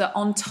counters that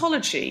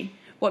ontology,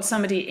 what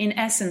somebody in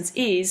essence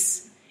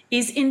is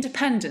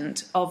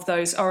independent of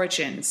those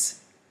origins.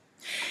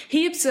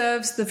 He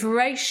observes the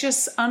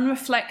voracious,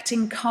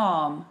 unreflecting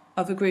calm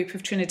of a group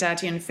of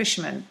Trinidadian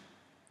fishermen.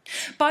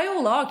 By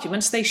all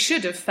arguments, they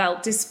should have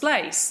felt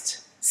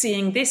displaced,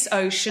 seeing this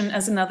ocean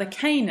as another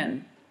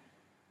Canaan.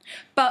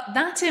 But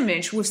that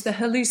image was the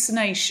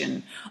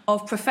hallucination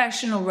of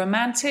professional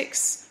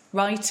romantics,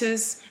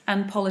 writers,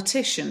 and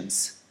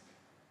politicians.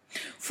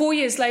 4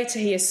 years later,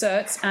 he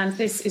asserts, and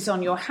this is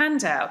on your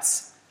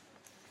handouts,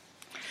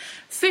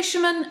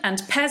 "Fisherman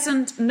and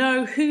peasant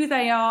know who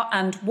they are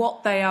and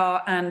what they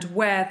are and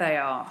where they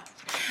are.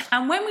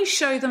 And when we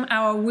show them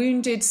our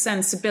wounded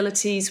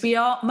sensibilities, we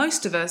are,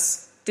 most of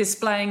us,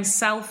 displaying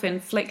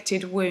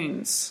self-inflicted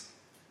wounds."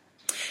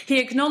 He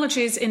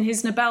acknowledges in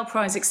his Nobel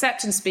Prize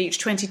acceptance speech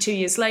 22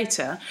 years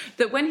later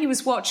that when he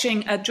was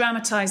watching a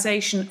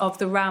dramatisation of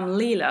the Ram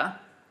Leela,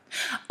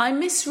 "I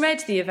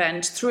misread the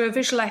event through a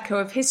visual echo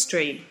of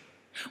history.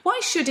 Why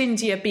should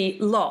India be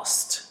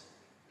lost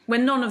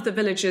when none of the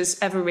villagers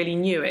ever really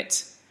knew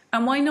it?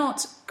 And why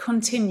not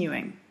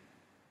continuing?"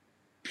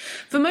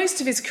 For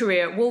most of his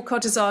career,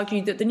 Walcott has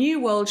argued that the New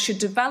World should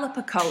develop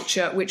a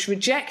culture which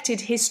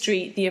rejected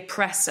history the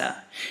oppressor.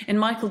 In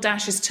Michael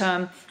Dash's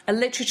term, a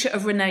literature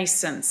of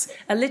renaissance,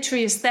 a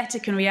literary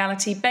aesthetic and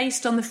reality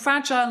based on the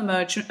fragile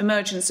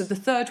emergence of the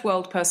third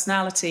world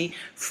personality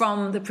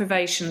from the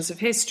privations of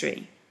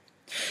history.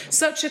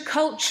 Such a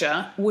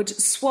culture would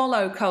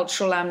swallow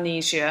cultural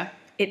amnesia,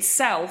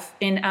 itself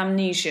in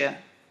amnesia.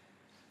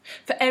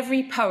 For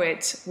every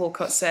poet,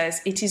 Walcott says,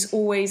 it is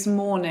always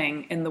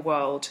morning in the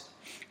world.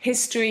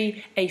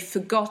 History, a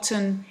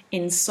forgotten,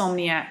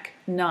 insomniac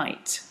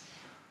night.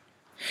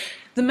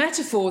 The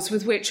metaphors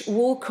with which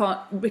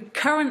Walcott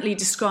currently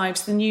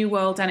describes the New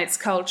World and its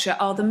culture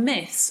are the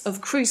myths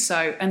of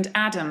Crusoe and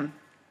Adam.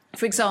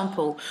 For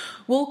example,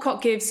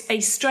 Walcott gives a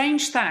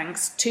strange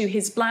thanks to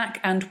his black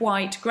and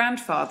white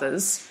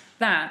grandfathers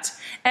that,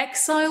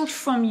 exiled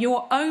from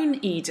your own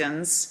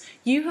Edens,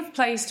 you have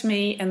placed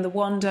me in the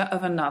wonder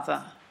of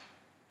another.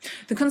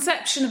 The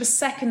conception of a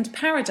second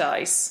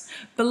paradise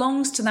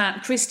belongs to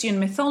that Christian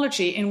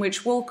mythology in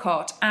which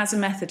Walcott, as a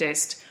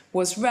Methodist,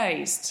 was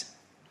raised.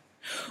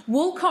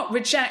 Walcott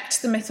rejects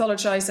the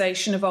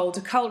mythologisation of older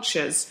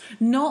cultures,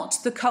 not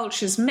the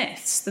culture's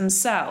myths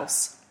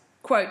themselves.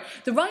 Quote,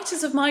 "The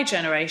writers of my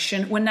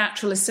generation were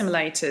natural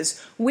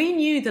assimilators. We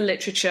knew the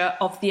literature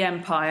of the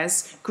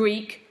empires,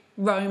 Greek,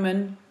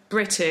 Roman,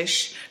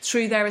 British,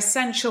 through their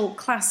essential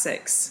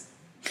classics.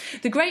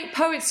 The great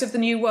poets of the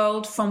New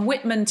World, from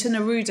Whitman to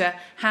Neruda,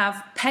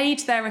 have paid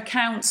their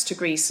accounts to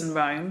Greece and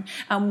Rome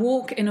and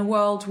walk in a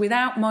world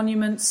without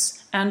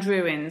monuments and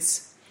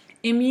ruins,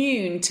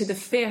 immune to the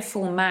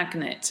fearful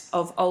magnet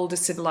of older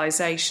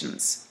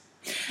civilizations.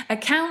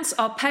 Accounts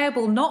are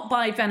payable not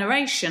by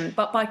veneration,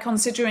 but by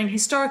considering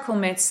historical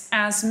myths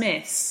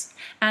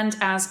and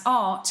as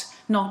art,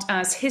 not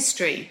as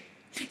history.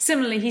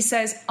 Similarly, he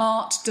says,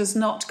 art does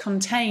not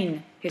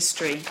contain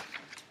history."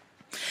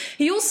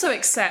 He also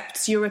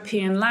accepts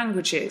European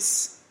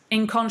languages,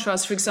 in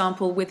contrast, for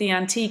example, with the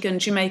Antiguan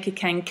Jamaica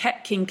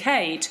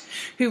Kincaid,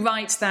 who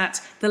writes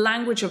that the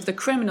language of the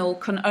criminal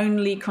can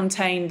only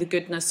contain the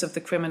goodness of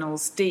the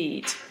criminal's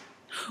deed.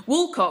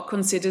 Walcott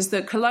considers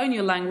that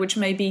colonial language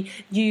may be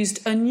used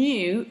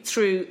anew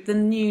through the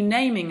new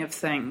naming of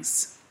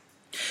things.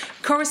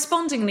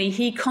 Correspondingly,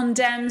 he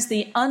condemns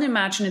the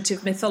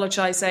unimaginative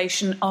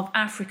mythologisation of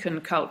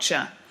African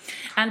culture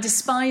and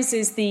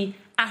despises the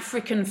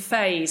African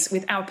phase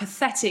with our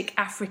pathetic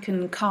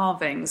African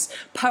carvings,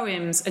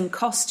 poems and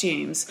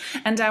costumes,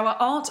 and our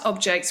art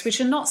objects which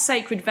are not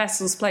sacred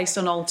vessels placed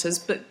on altars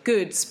but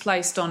goods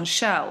placed on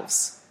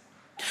shelves.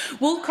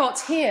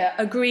 Walcott here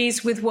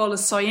agrees with Wole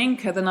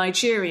Soyinka, the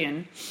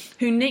Nigerian,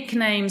 who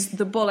nicknames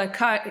the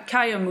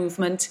Bolekayo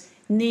movement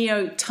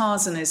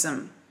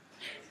Neo-Tarzanism,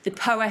 the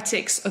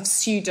poetics of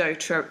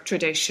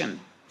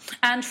pseudo-tradition,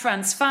 and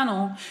Frantz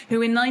Fanon,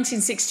 who in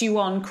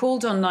 1961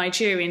 called on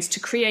Nigerians to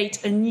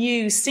create a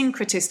new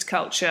syncretist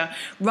culture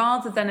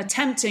rather than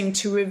attempting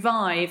to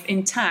revive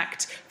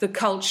intact the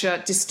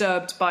culture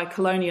disturbed by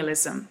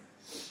colonialism.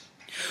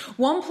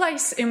 One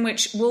place in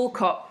which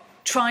Walcott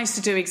tries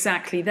to do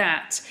exactly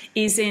that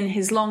is in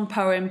his long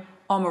poem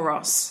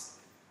Omeros.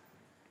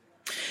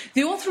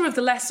 The author of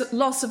The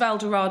Loss of El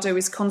Dorado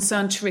is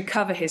concerned to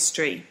recover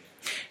history.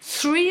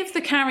 3 of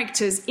the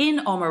characters in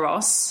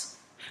Omeros,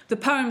 the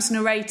poem's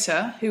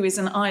narrator, who is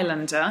an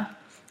islander,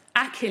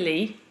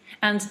 Achille,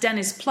 and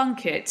Dennis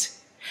Plunkett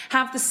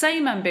have the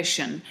same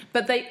ambition,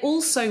 but they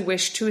also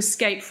wish to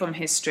escape from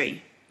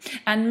history,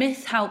 and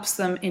myth helps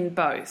them in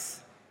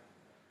both.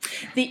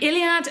 The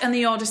Iliad and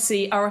the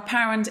Odyssey are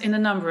apparent in a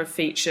number of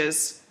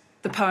features.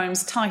 The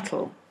poem's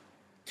title,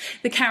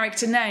 the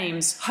character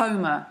names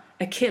Homer,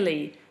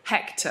 Achille,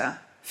 Hector,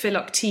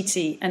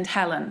 Philoctete, and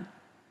Helen.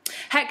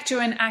 Hector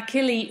and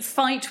Achille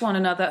fight one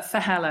another for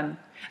Helen.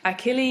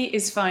 Achille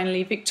is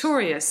finally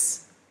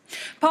victorious.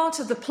 Part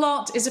of the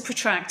plot is a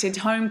protracted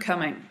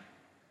homecoming.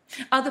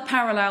 Other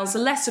parallels are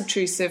less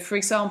obtrusive, for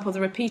example,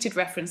 the repeated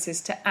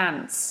references to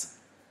ants.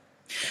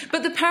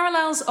 But the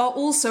parallels are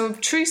also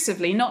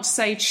obtrusively, not to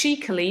say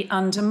cheekily,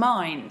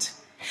 undermined.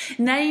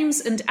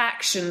 Names and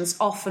actions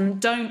often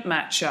don't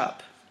match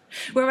up.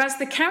 Whereas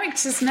the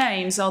characters'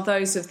 names are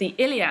those of the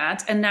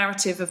Iliad, a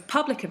narrative of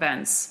public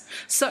events,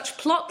 such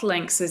plot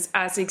links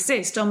as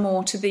exist are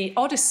more to the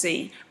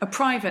Odyssey, a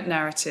private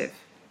narrative.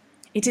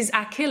 It is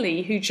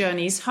Achille who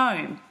journeys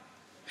home.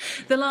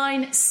 The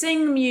line,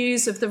 "Sing,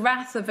 muse, of the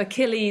wrath of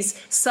Achilles,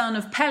 son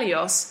of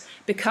Peleus,"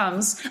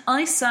 becomes,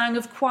 "I sang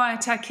of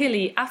quiet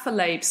Achille,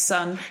 Aphalabe's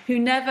son, who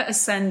never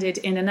ascended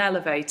in an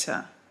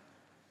elevator."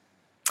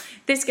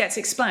 This gets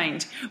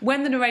explained.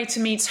 When the narrator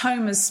meets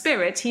Homer's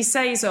spirit, he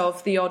says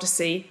of the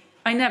Odyssey,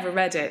 "I never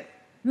read it,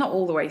 not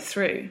all the way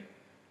through."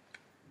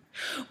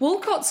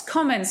 Walcott's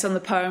comments on the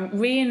poem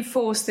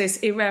reinforce this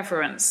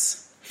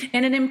irreverence.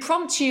 In an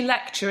impromptu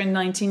lecture in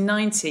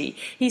 1990,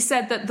 he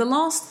said that the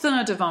last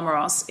third of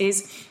Omeros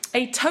is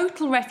a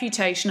total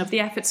refutation of the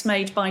efforts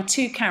made by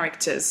two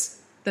characters,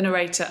 the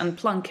narrator and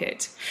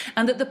Plunkett,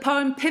 and that the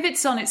poem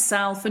pivots on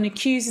itself and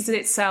accuses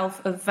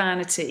itself of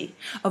vanity,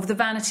 of the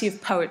vanity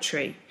of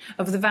poetry,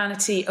 of the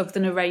vanity of the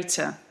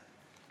narrator.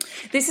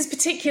 This is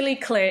particularly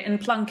clear in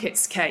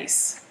Plunkett's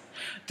case.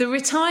 The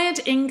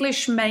retired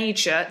English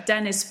major,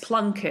 Dennis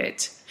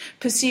Plunkett,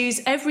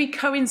 pursues every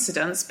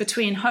coincidence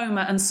between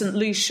Homer and St.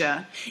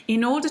 Lucia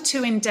in order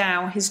to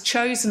endow his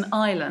chosen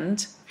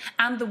island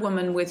and the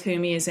woman with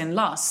whom he is in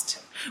lust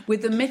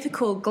with the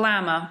mythical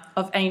glamour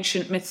of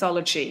ancient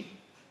mythology.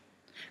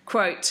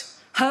 Quote,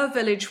 "Her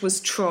village was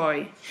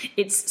Troy,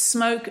 its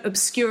smoke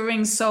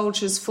obscuring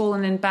soldiers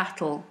fallen in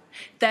battle,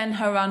 then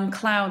her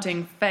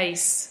unclouding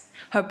face,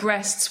 her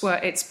breasts were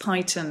its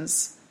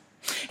pythons."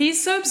 He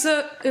is so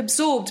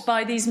absorbed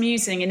by these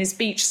musing in his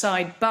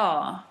beachside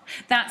bar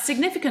that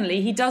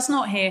significantly he does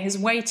not hear his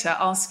waiter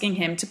asking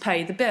him to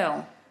pay the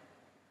bill.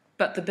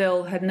 But the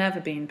bill had never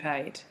been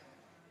paid.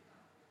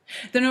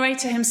 The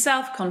narrator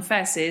himself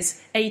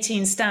confesses,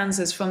 18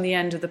 stanzas from the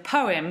end of the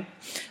poem,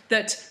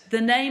 that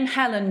the name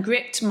Helen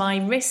gripped my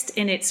wrist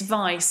in its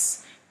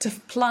vice to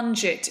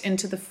plunge it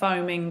into the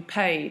foaming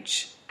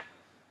page.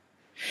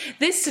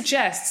 This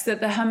suggests that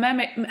the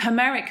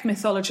Homeric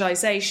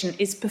mythologization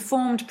is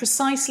performed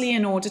precisely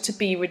in order to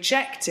be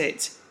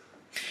rejected,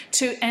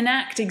 to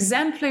enact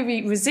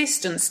exemplary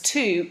resistance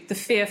to the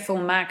fearful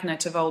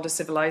magnet of older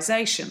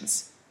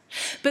civilizations.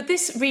 But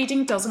this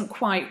reading doesn't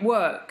quite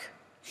work.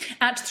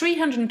 At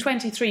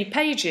 323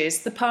 pages,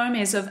 the poem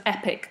is of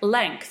epic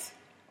length,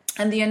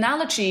 and the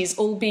analogies,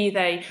 albeit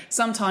they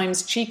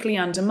sometimes cheekily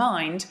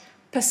undermined,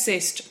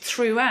 persist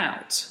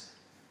throughout.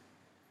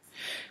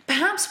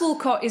 Perhaps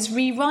Walcott is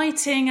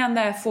rewriting and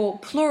therefore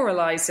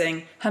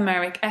pluralising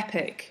Homeric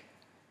epic.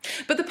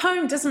 But the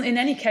poem doesn't in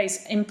any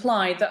case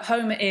imply that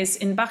Homer is,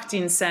 in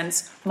Bakhtin's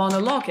sense,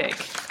 monologic.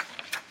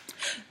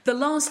 The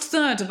last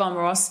third of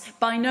Omeros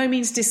by no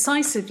means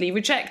decisively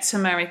rejects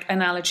Homeric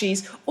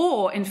analogies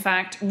or, in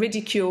fact,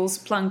 ridicules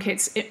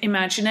Plunkett's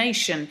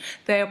imagination.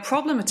 They are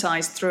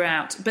problematised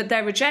throughout, but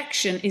their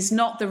rejection is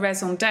not the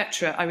raison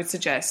d'etre, I would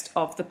suggest,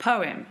 of the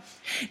poem.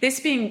 This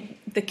being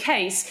the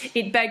case,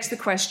 it begs the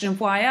question of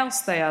why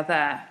else they are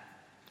there.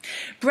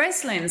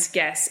 Breslin's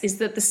guess is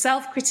that the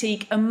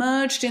self-critique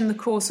emerged in the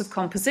course of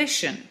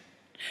composition,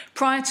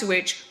 prior to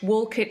which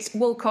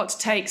Walcott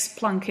takes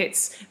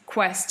Plunkett's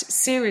quest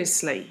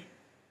seriously.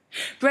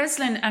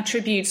 Breslin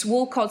attributes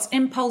Walcott's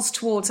impulse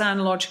towards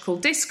analogical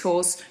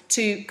discourse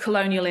to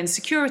colonial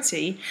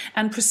insecurity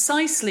and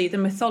precisely the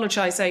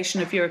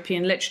mythologization of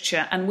European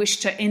literature and wish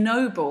to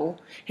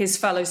ennoble his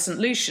fellow St.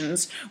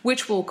 Lucians,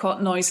 which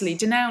Walcott noisily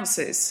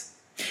denounces.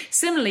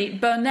 Similarly,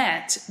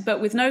 Burnett,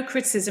 but with no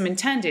criticism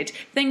intended,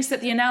 thinks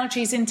that the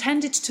analogy is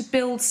intended to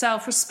build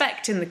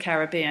self-respect in the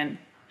Caribbean.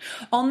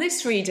 On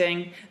this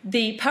reading,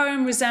 the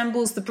poem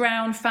resembles the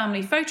Brown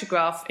family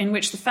photograph in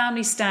which the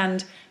family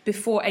stand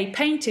before a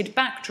painted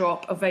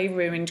backdrop of a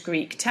ruined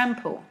Greek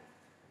temple.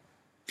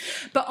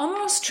 But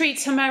Omeros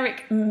treats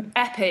Homeric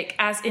epic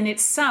as in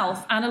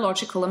itself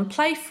analogical and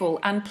playful,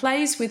 and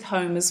plays with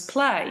Homer's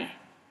play.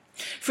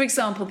 For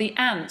example, the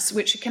ants,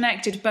 which are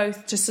connected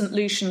both to St.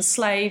 Lucian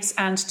slaves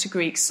and to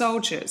Greek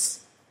soldiers.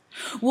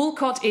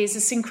 Walcott is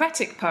a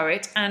syncretic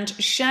poet and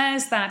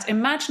shares that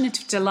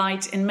imaginative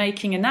delight in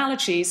making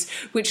analogies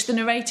which the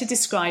narrator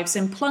describes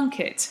in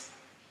Plunkett.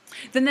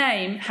 The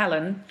name,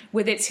 Helen,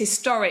 with its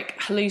historic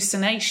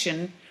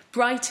hallucination,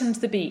 brightened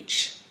the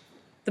beach.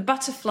 The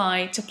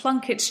butterfly, to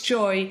Plunkett's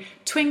joy,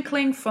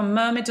 twinkling from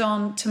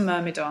Myrmidon to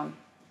Myrmidon.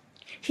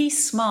 He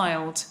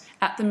smiled,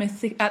 at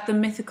the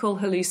mythical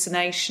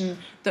hallucination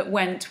that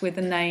went with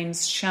the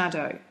name's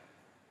shadow.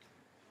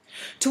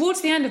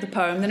 Towards the end of the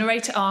poem, the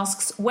narrator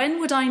asks, when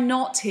would I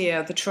not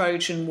hear the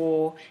Trojan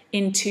War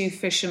in two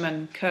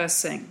fishermen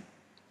cursing?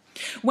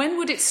 When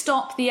would it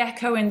stop the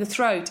echo in the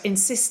throat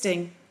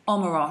insisting,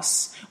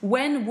 Omeros?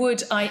 When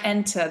would I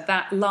enter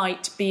that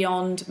light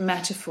beyond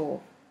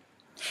metaphor?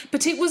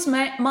 But it was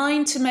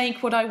mine to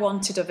make what I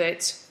wanted of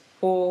it,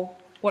 or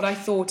what I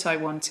thought I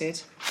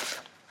wanted.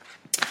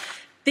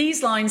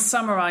 These lines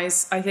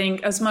summarise, I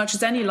think, as much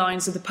as any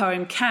lines of the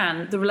poem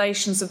can, the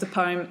relations of the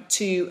poem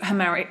to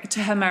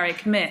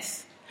Homeric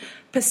myth.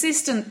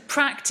 Persistent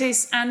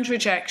practice and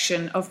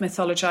rejection of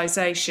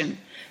mythologisation.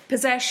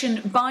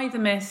 Possession by the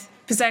myth,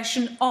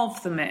 possession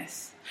of the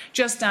myth.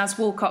 Just as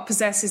Walcott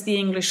possesses the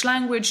English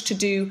language to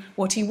do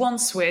what he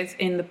wants with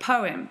in the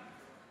poem.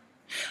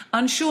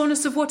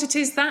 Unsureness of what it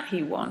is that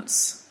he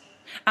wants.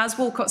 As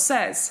Walcott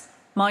says,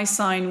 my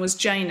sign was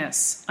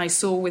Janus, I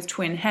saw with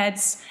twin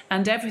heads,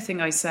 and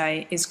everything I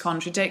say is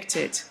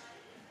contradicted.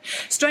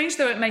 Strange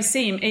though it may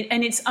seem,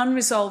 in its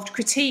unresolved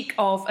critique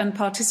of and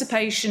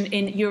participation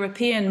in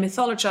European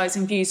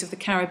mythologising views of the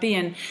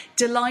Caribbean,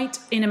 delight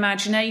in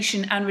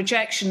imagination and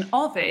rejection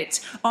of it,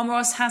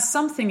 Omeros has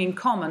something in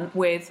common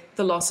with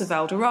The Loss of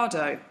El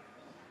Dorado.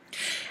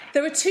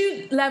 There are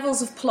two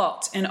levels of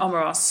plot in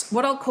Omeros,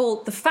 what I'll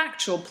call the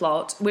factual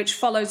plot, which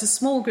follows a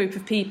small group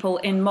of people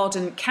in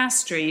modern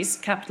Castries,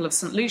 capital of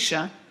St.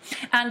 Lucia,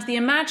 and the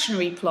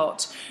imaginary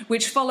plot,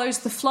 which follows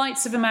the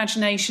flights of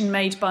imagination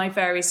made by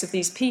various of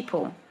these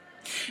people.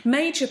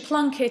 Major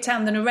Plunkett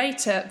and the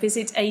narrator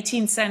visit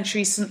 18th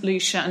century St.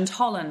 Lucia and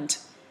Holland.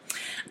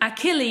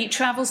 Achille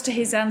travels to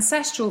his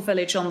ancestral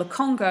village on the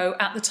Congo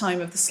at the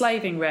time of the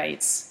slaving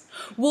raids.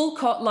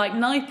 Walcott, like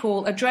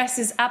Naipaul,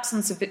 addresses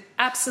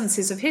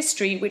absences of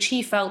history which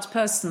he felt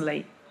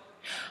personally.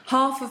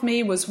 Half of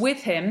me was with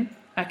him,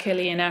 Achille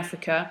in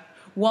Africa,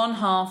 one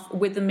half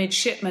with the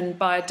midshipmen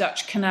by a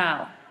Dutch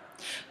canal.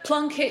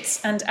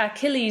 Plunkett's and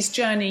Achilles'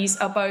 journeys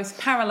are both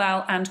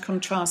parallel and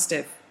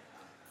contrastive.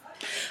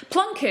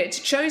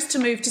 Plunkett chose to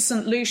move to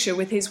St. Lucia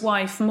with his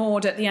wife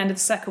Maud at the end of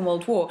the Second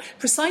World War,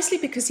 precisely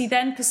because he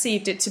then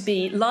perceived it to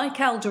be, like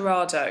El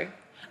Dorado,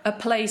 a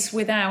place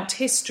without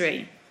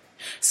history.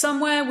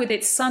 Somewhere with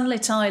its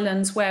sunlit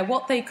islands where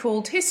what they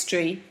called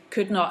history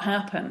could not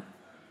happen.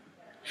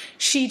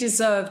 She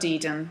deserved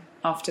Eden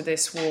after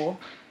this war.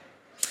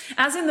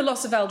 As in The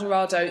Loss of El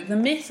Dorado, the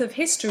myth of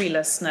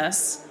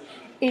historylessness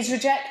is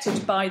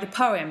rejected by the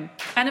poem,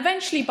 and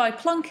eventually by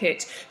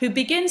Plunkett, who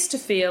begins to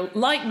feel,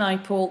 like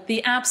Naipaul,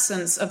 the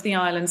absence of the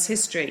island's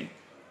history.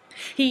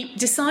 He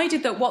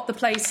decided that what the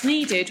place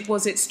needed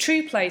was its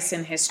true place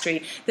in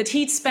history, that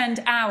he'd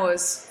spend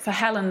hours, for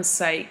Helen's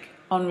sake,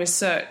 on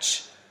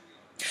research.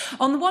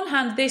 On the one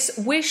hand, this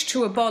wish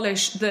to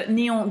abolish the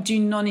néant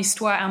d'une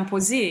non-histoire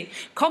imposée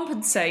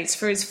compensates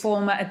for his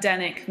former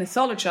Edenic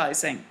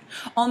mythologising.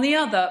 On the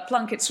other,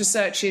 Plunkett's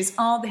researches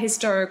are the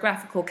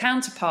historiographical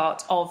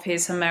counterpart of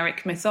his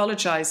Homeric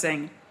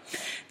mythologising.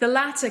 The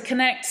latter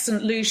connects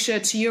St. Lucia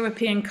to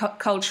European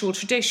cultural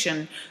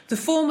tradition. The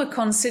former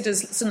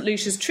considers St.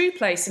 Lucia's true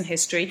place in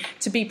history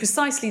to be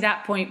precisely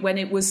that point when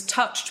it was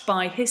touched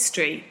by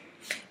history.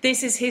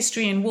 This is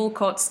history in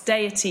Walcott's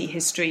deity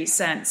history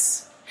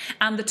sense.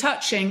 And the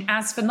touching,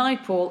 as for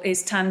Naipaul,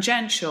 is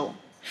tangential.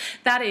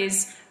 That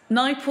is,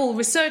 Naipaul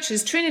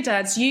researches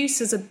Trinidad's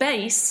use as a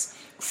base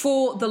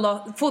for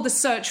the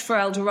search for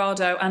El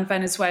Dorado and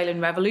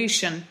Venezuelan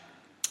revolution.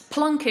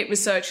 Plunkett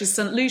researches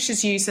St.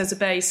 Lucia's use as a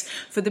base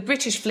for the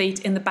British fleet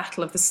in the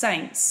Battle of the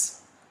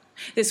Saints.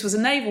 This was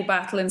a naval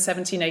battle in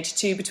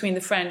 1782 between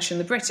the French and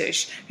the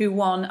British, who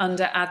won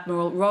under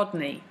Admiral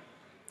Rodney.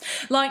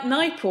 Like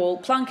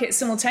Naipaul, Plunkett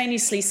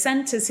simultaneously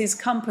centres his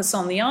compass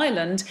on the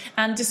island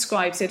and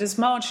describes it as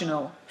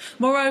marginal.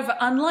 Moreover,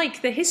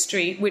 unlike the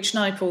history which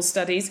Naipaul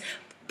studies,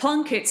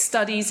 Plunkett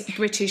studies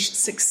British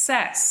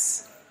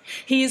success.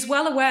 He is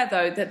well aware,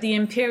 though, that the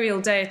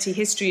imperial deity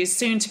history is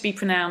soon to be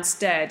pronounced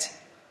dead.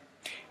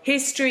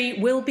 History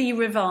will be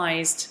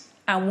revised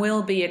and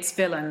will be its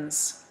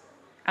villains.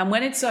 And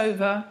when it's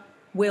over,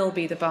 will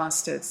be the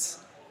bastards.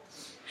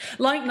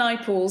 Like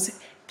Naipaul's,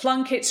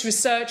 Plunkett's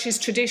research is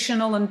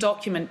traditional and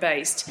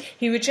document-based.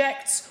 He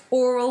rejects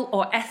oral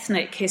or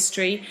ethnic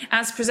history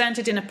as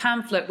presented in a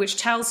pamphlet which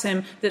tells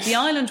him that the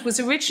island was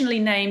originally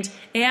named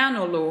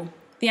Eanolu,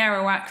 the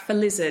Arawak for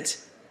lizard.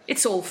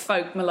 It's all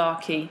folk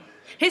malarkey.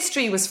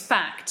 History was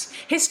fact.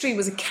 History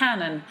was a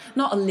canon,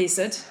 not a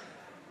lizard.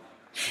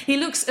 He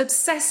looks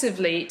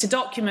obsessively to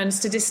documents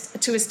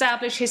to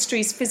establish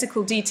history's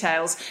physical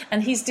details,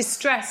 and he's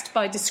distressed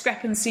by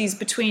discrepancies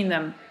between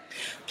them.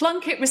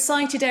 Plunkett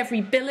recited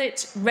every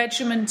billet,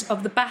 regiment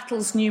of the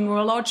battle's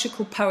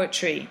numerological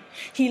poetry.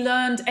 He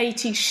learned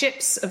 80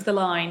 ships of the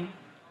line.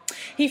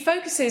 He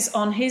focuses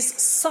on his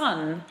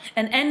son,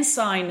 an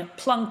ensign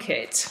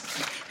Plunkett,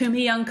 whom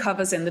he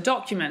uncovers in the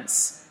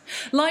documents.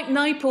 Like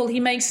Naipaul, he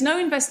makes no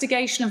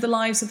investigation of the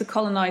lives of the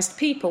colonised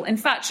people, in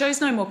fact shows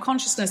no more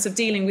consciousness of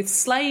dealing with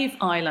slave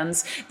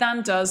islands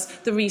than does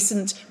the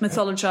recent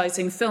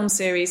mythologising film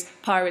series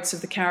Pirates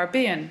of the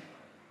Caribbean.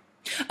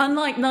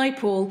 Unlike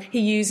Naipaul, he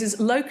uses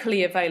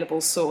locally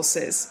available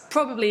sources,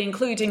 probably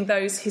including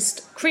those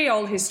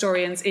Creole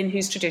historians in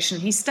whose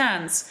tradition he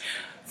stands.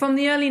 From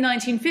the early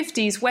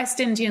 1950s, West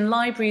Indian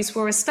libraries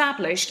were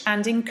established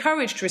and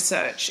encouraged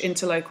research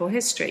into local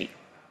history.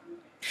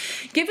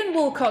 Given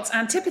Walcott's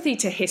antipathy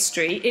to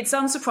history, it's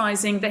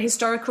unsurprising that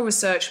historical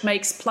research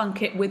makes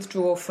Plunkett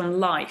withdraw from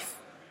life.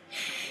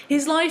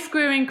 His life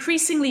grew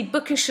increasingly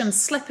bookish and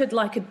slippered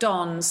like a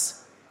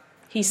don's.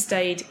 He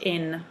stayed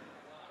in.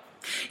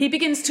 He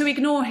begins to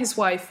ignore his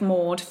wife,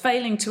 Maud,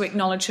 failing to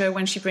acknowledge her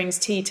when she brings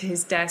tea to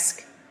his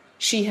desk.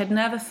 She had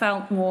never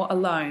felt more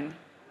alone,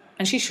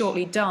 and she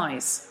shortly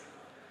dies.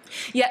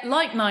 Yet,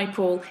 like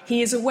Naipaul,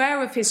 he is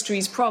aware of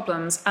history's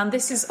problems, and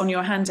this is on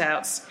your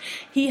handouts.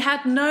 He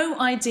had no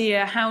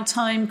idea how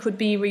time could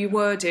be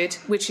reworded,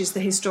 which is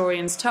the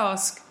historian's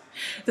task.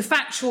 The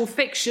factual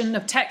fiction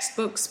of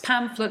textbooks,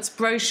 pamphlets,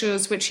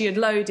 brochures which he had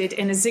loaded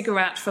in a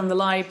ziggurat from the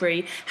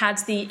library had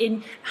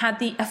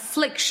the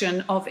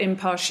affliction of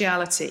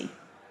impartiality.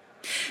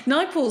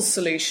 Naipaul's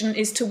solution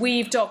is to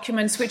weave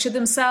documents which are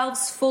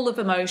themselves full of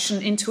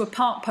emotion into a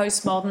part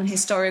postmodern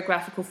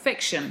historiographical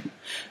fiction.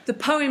 The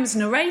poem's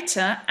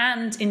narrator,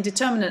 and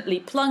indeterminately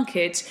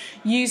Plunkett,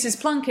 uses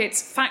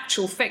Plunkett's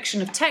factual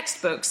fiction of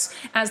textbooks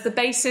as the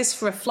basis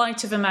for a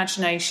flight of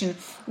imagination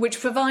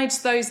which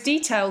provides those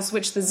details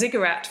which the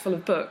ziggurat full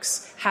of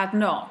books had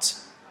not.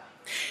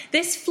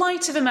 This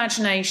flight of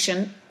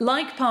imagination,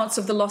 like parts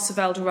of The Loss of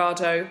El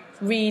Dorado,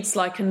 reads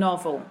like a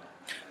novel.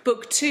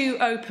 Book 2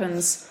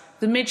 opens.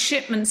 The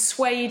midshipman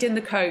swayed in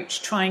the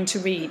coach, trying to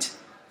read.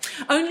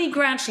 Only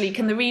gradually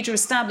can the reader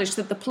establish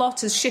that the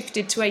plot has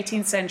shifted to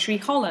 18th century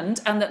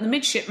Holland and that the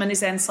midshipman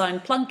is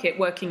Ensign Plunkett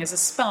working as a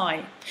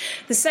spy.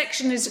 The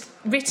section is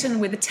written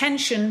with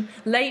attention,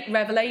 late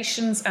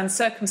revelations and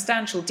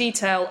circumstantial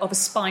detail of a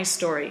spy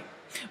story,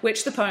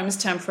 which the poem has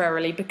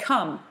temporarily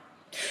become.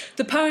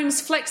 The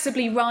poem's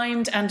flexibly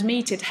rhymed and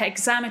metered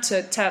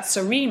hexameter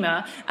terza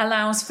rima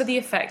allows for the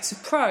effects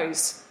of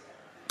prose.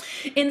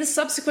 In the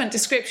subsequent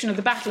description of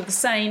the Battle of the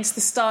Saints,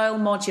 the style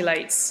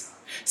modulates.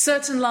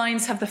 Certain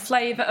lines have the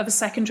flavour of a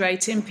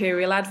second-rate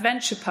imperial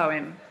adventure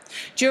poem.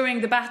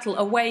 During the battle,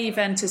 a wave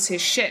enters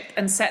his ship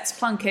and sets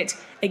Plunkett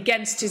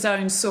against his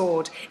own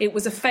sword. It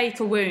was a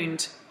fatal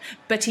wound,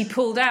 but he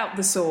pulled out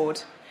the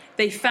sword.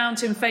 They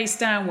found him face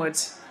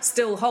downwards,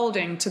 still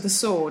holding to the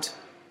sword.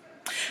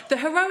 The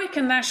heroic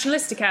and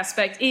nationalistic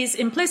aspect is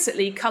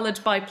implicitly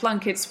coloured by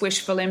Plunkett's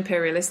wishful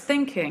imperialist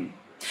thinking.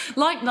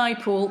 Like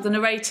Naipaul, the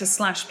narrator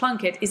 /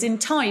 Plunkett is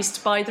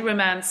enticed by the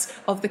romance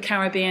of the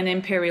Caribbean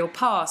imperial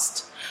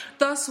past.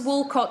 Thus,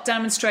 Walcott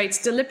demonstrates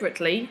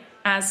deliberately,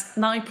 as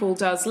Naipaul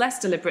does less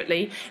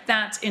deliberately,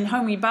 that, in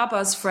Homi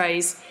Bhabha's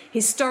phrase,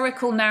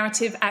 historical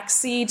narrative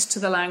accedes to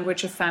the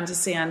language of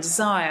fantasy and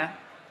desire.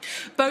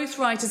 Both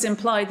writers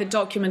imply that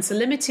documents are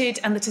limited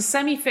and that a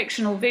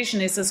semi-fictional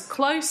vision is as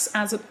close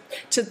to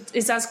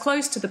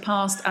the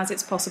past as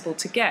it's possible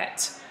to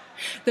get.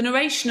 The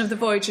narration of the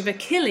voyage of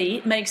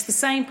Achille makes the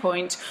same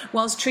point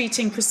whilst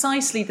treating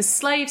precisely the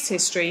slave's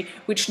history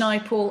which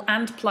Naipaul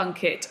and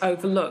Plunkett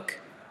overlook.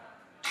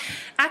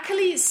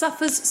 Achille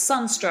suffers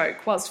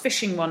sunstroke whilst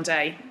fishing one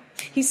day.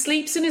 He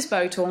sleeps in his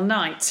boat all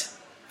night,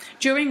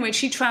 during which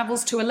he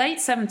travels to a late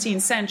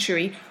 17th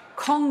century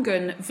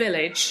Kongan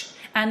village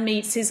and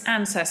meets his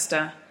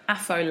ancestor,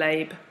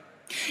 Apholabe.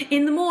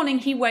 In the morning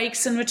he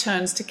wakes and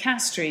returns to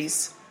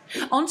Castries.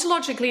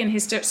 Ontologically and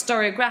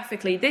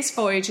historiographically, this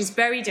voyage is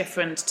very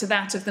different to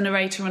that of the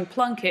narrator and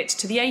Plunkett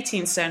to the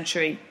 18th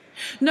century.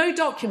 No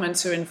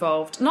documents are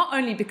involved, not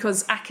only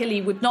because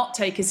Achille would not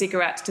take a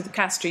ziggurat to the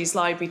Castries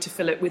library to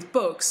fill it with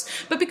books,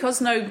 but because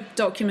no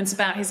documents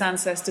about his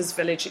ancestors'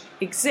 village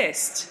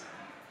exist.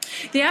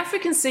 The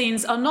African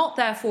scenes are not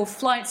therefore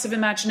flights of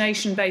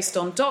imagination based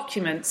on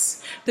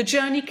documents. The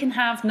journey can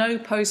have no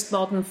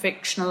postmodern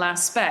fictional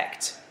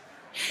aspect.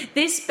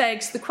 This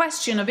begs the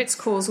question of its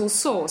causal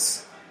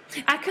source.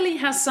 Achille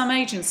has some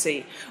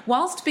agency.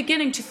 Whilst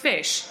beginning to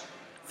fish,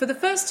 for the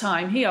first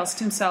time he asked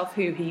himself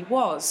who he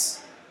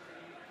was.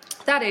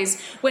 That is,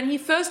 when he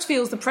first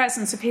feels the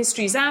presence of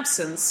history's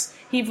absence,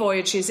 he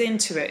voyages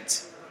into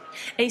it.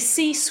 A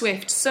sea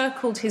swift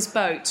circled his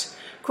boat,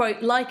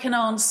 quote, like an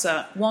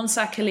answer, once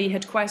Achille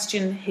had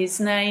questioned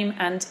his name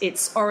and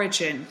its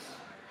origin.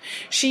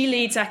 She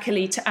leads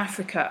Achille to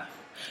Africa.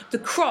 The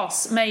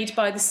cross made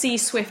by the sea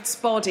swift's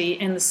body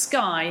in the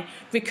sky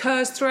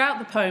recurs throughout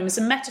the poem as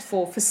a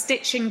metaphor for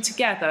stitching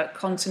together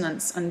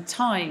continents and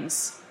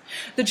times.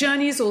 The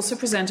journey is also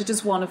presented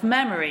as one of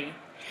memory.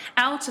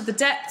 Out of the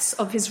depths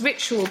of his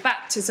ritual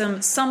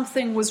baptism,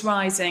 something was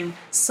rising,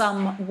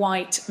 some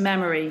white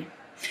memory.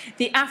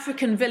 The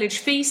African village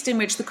feast, in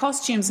which the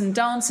costumes and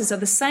dances are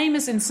the same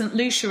as in St.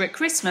 Lucia at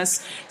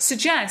Christmas,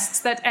 suggests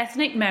that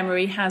ethnic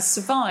memory has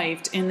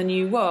survived in the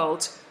New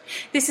World.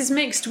 This is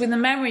mixed with the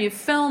memory of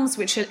films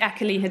which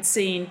Achille had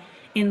seen.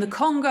 In the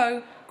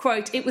Congo,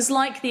 quote, it was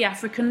like the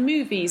African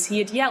movies he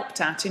had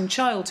yelped at in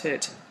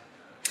childhood.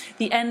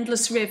 The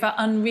endless river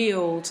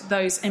unreeled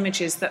those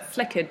images that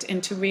flickered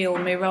into real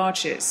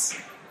mirages.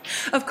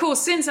 Of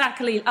course, since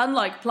Ackley,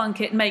 unlike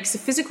Plunkett, makes a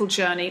physical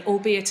journey,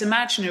 albeit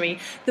imaginary,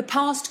 the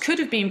past could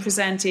have been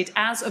presented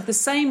as of the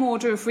same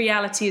order of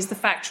reality as the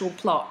factual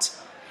plot.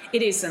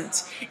 It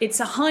isn't. It's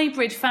a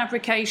hybrid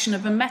fabrication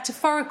of a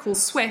metaphorical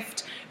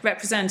Swift,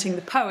 representing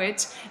the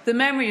poet, the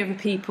memory of a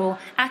people,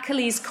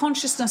 Ackley's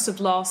consciousness of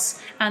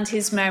loss, and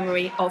his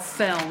memory of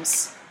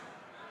films.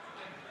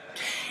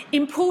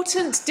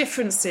 Important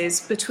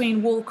differences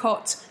between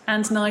Walcott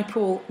and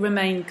Naipaul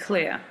remain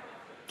clear.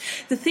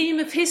 The theme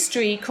of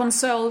history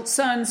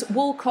concerns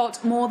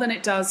Walcott more than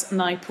it does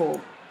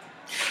Naipaul.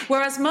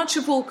 Whereas much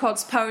of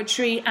Walcott's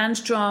poetry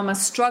and drama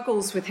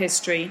struggles with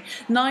history,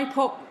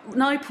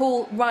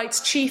 Naipaul writes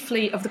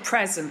chiefly of the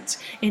present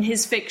in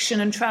his fiction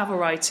and travel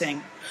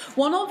writing.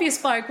 One obvious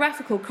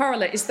biographical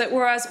correlate is that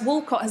whereas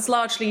Walcott has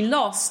largely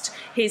lost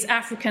his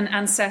African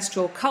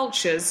ancestral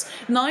cultures,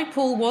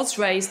 Naipaul was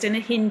raised in a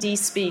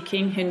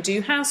Hindi-speaking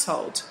Hindu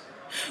household.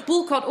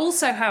 Walcott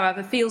also,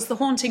 however, feels the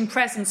haunting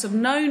presence of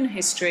known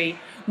history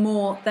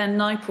more than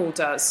Naipaul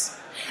does.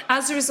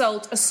 As a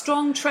result, a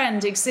strong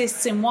trend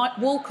exists in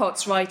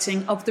Walcott's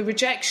writing of the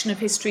rejection of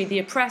history, the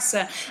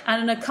oppressor,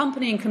 and an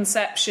accompanying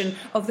conception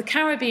of the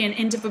Caribbean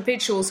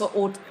individuals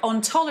or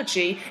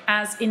ontology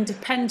as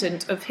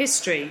independent of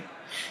history.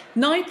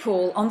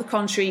 Naipaul, on the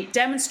contrary,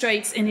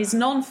 demonstrates in his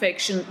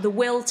non-fiction the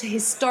will to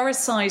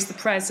historicise the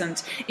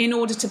present in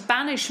order to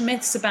banish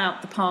myths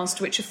about the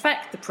past which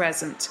affect the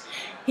present.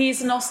 He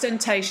is an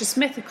ostentatious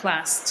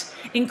mythoclast,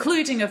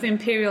 including of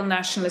imperial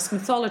nationalist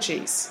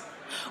mythologies.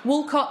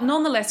 Walcott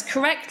nonetheless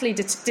correctly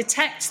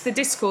detects the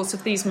discourse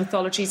of these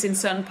mythologies in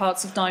certain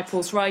parts of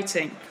Naipaul's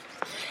writing.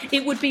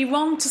 It would be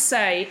wrong to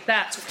say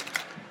that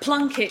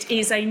Plunkett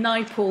is a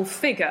Naipaul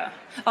figure.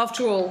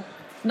 After all,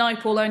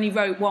 Naipaul only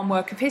wrote one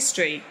work of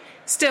history.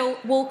 Still,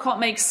 Walcott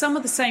makes some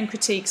of the same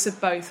critiques of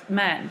both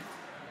men.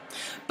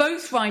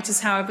 Both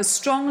writers, however,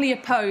 strongly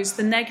oppose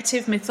the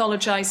negative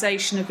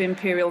mythologisation of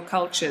imperial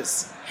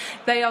cultures.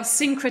 They are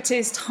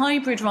syncretist,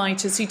 hybrid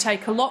writers who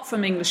take a lot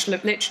from English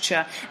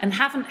literature and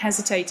haven't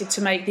hesitated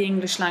to make the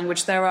English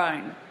language their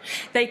own.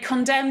 They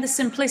condemn the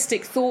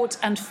simplistic thought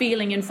and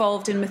feeling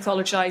involved in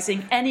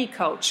mythologising any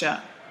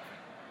culture.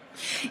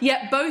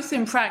 Yet both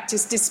in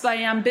practice display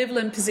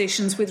ambivalent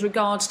positions with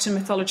regard to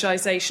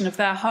mythologisation of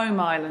their home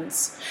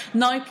islands.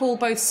 Naipaul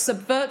both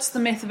subverts the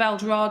myth of El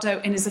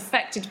Dorado and is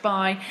affected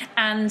by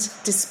and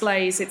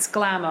displays its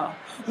glamour.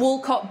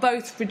 Walcott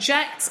both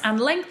rejects and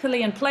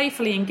lengthily and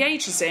playfully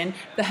engages in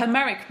the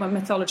Homeric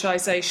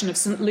mythologisation of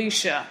St.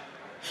 Lucia.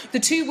 The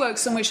two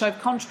works on which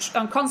I've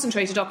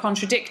concentrated are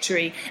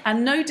contradictory,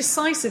 and no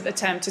decisive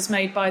attempt is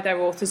made by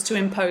their authors to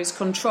impose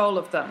control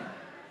of them.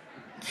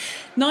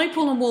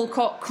 Naipaul and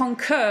Walcott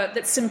concur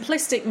that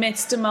simplistic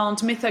myths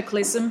demand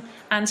mythoclism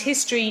and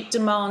history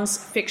demands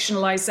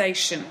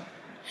fictionalisation.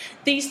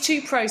 These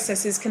two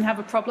processes can have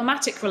a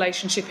problematic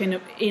relationship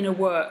in a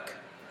work,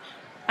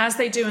 as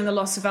they do in The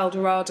Loss of El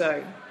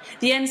Dorado.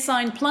 The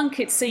Ensign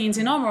Plunkett scenes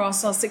in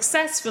Omeros are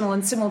successful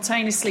in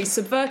simultaneously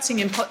subverting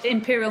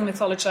imperial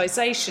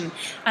mythologisation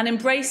and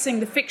embracing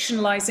the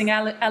fictionalising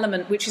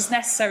element which is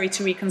necessary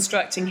to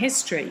reconstructing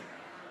history.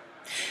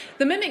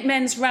 The Mimic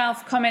Men's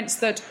Ralph comments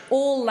that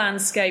all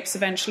landscapes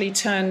eventually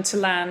turn to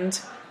land,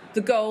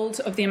 the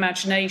gold of the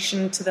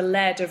imagination to the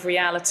lead of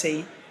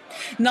reality.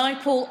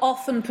 Naipaul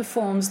often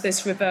performs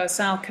this reverse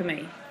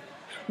alchemy.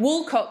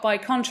 Walcott, by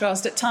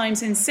contrast, at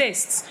times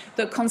insists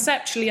that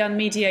conceptually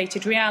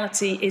unmediated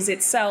reality is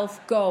itself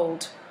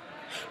gold.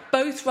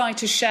 Both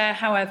writers share,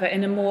 however,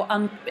 in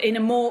a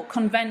more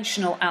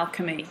conventional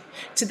alchemy.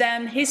 To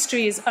them,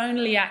 history is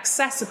only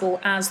accessible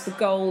as the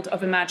gold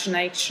of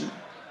imagination,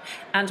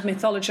 and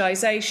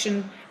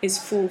mythologisation is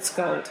fool's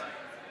gold.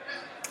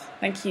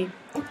 Thank you.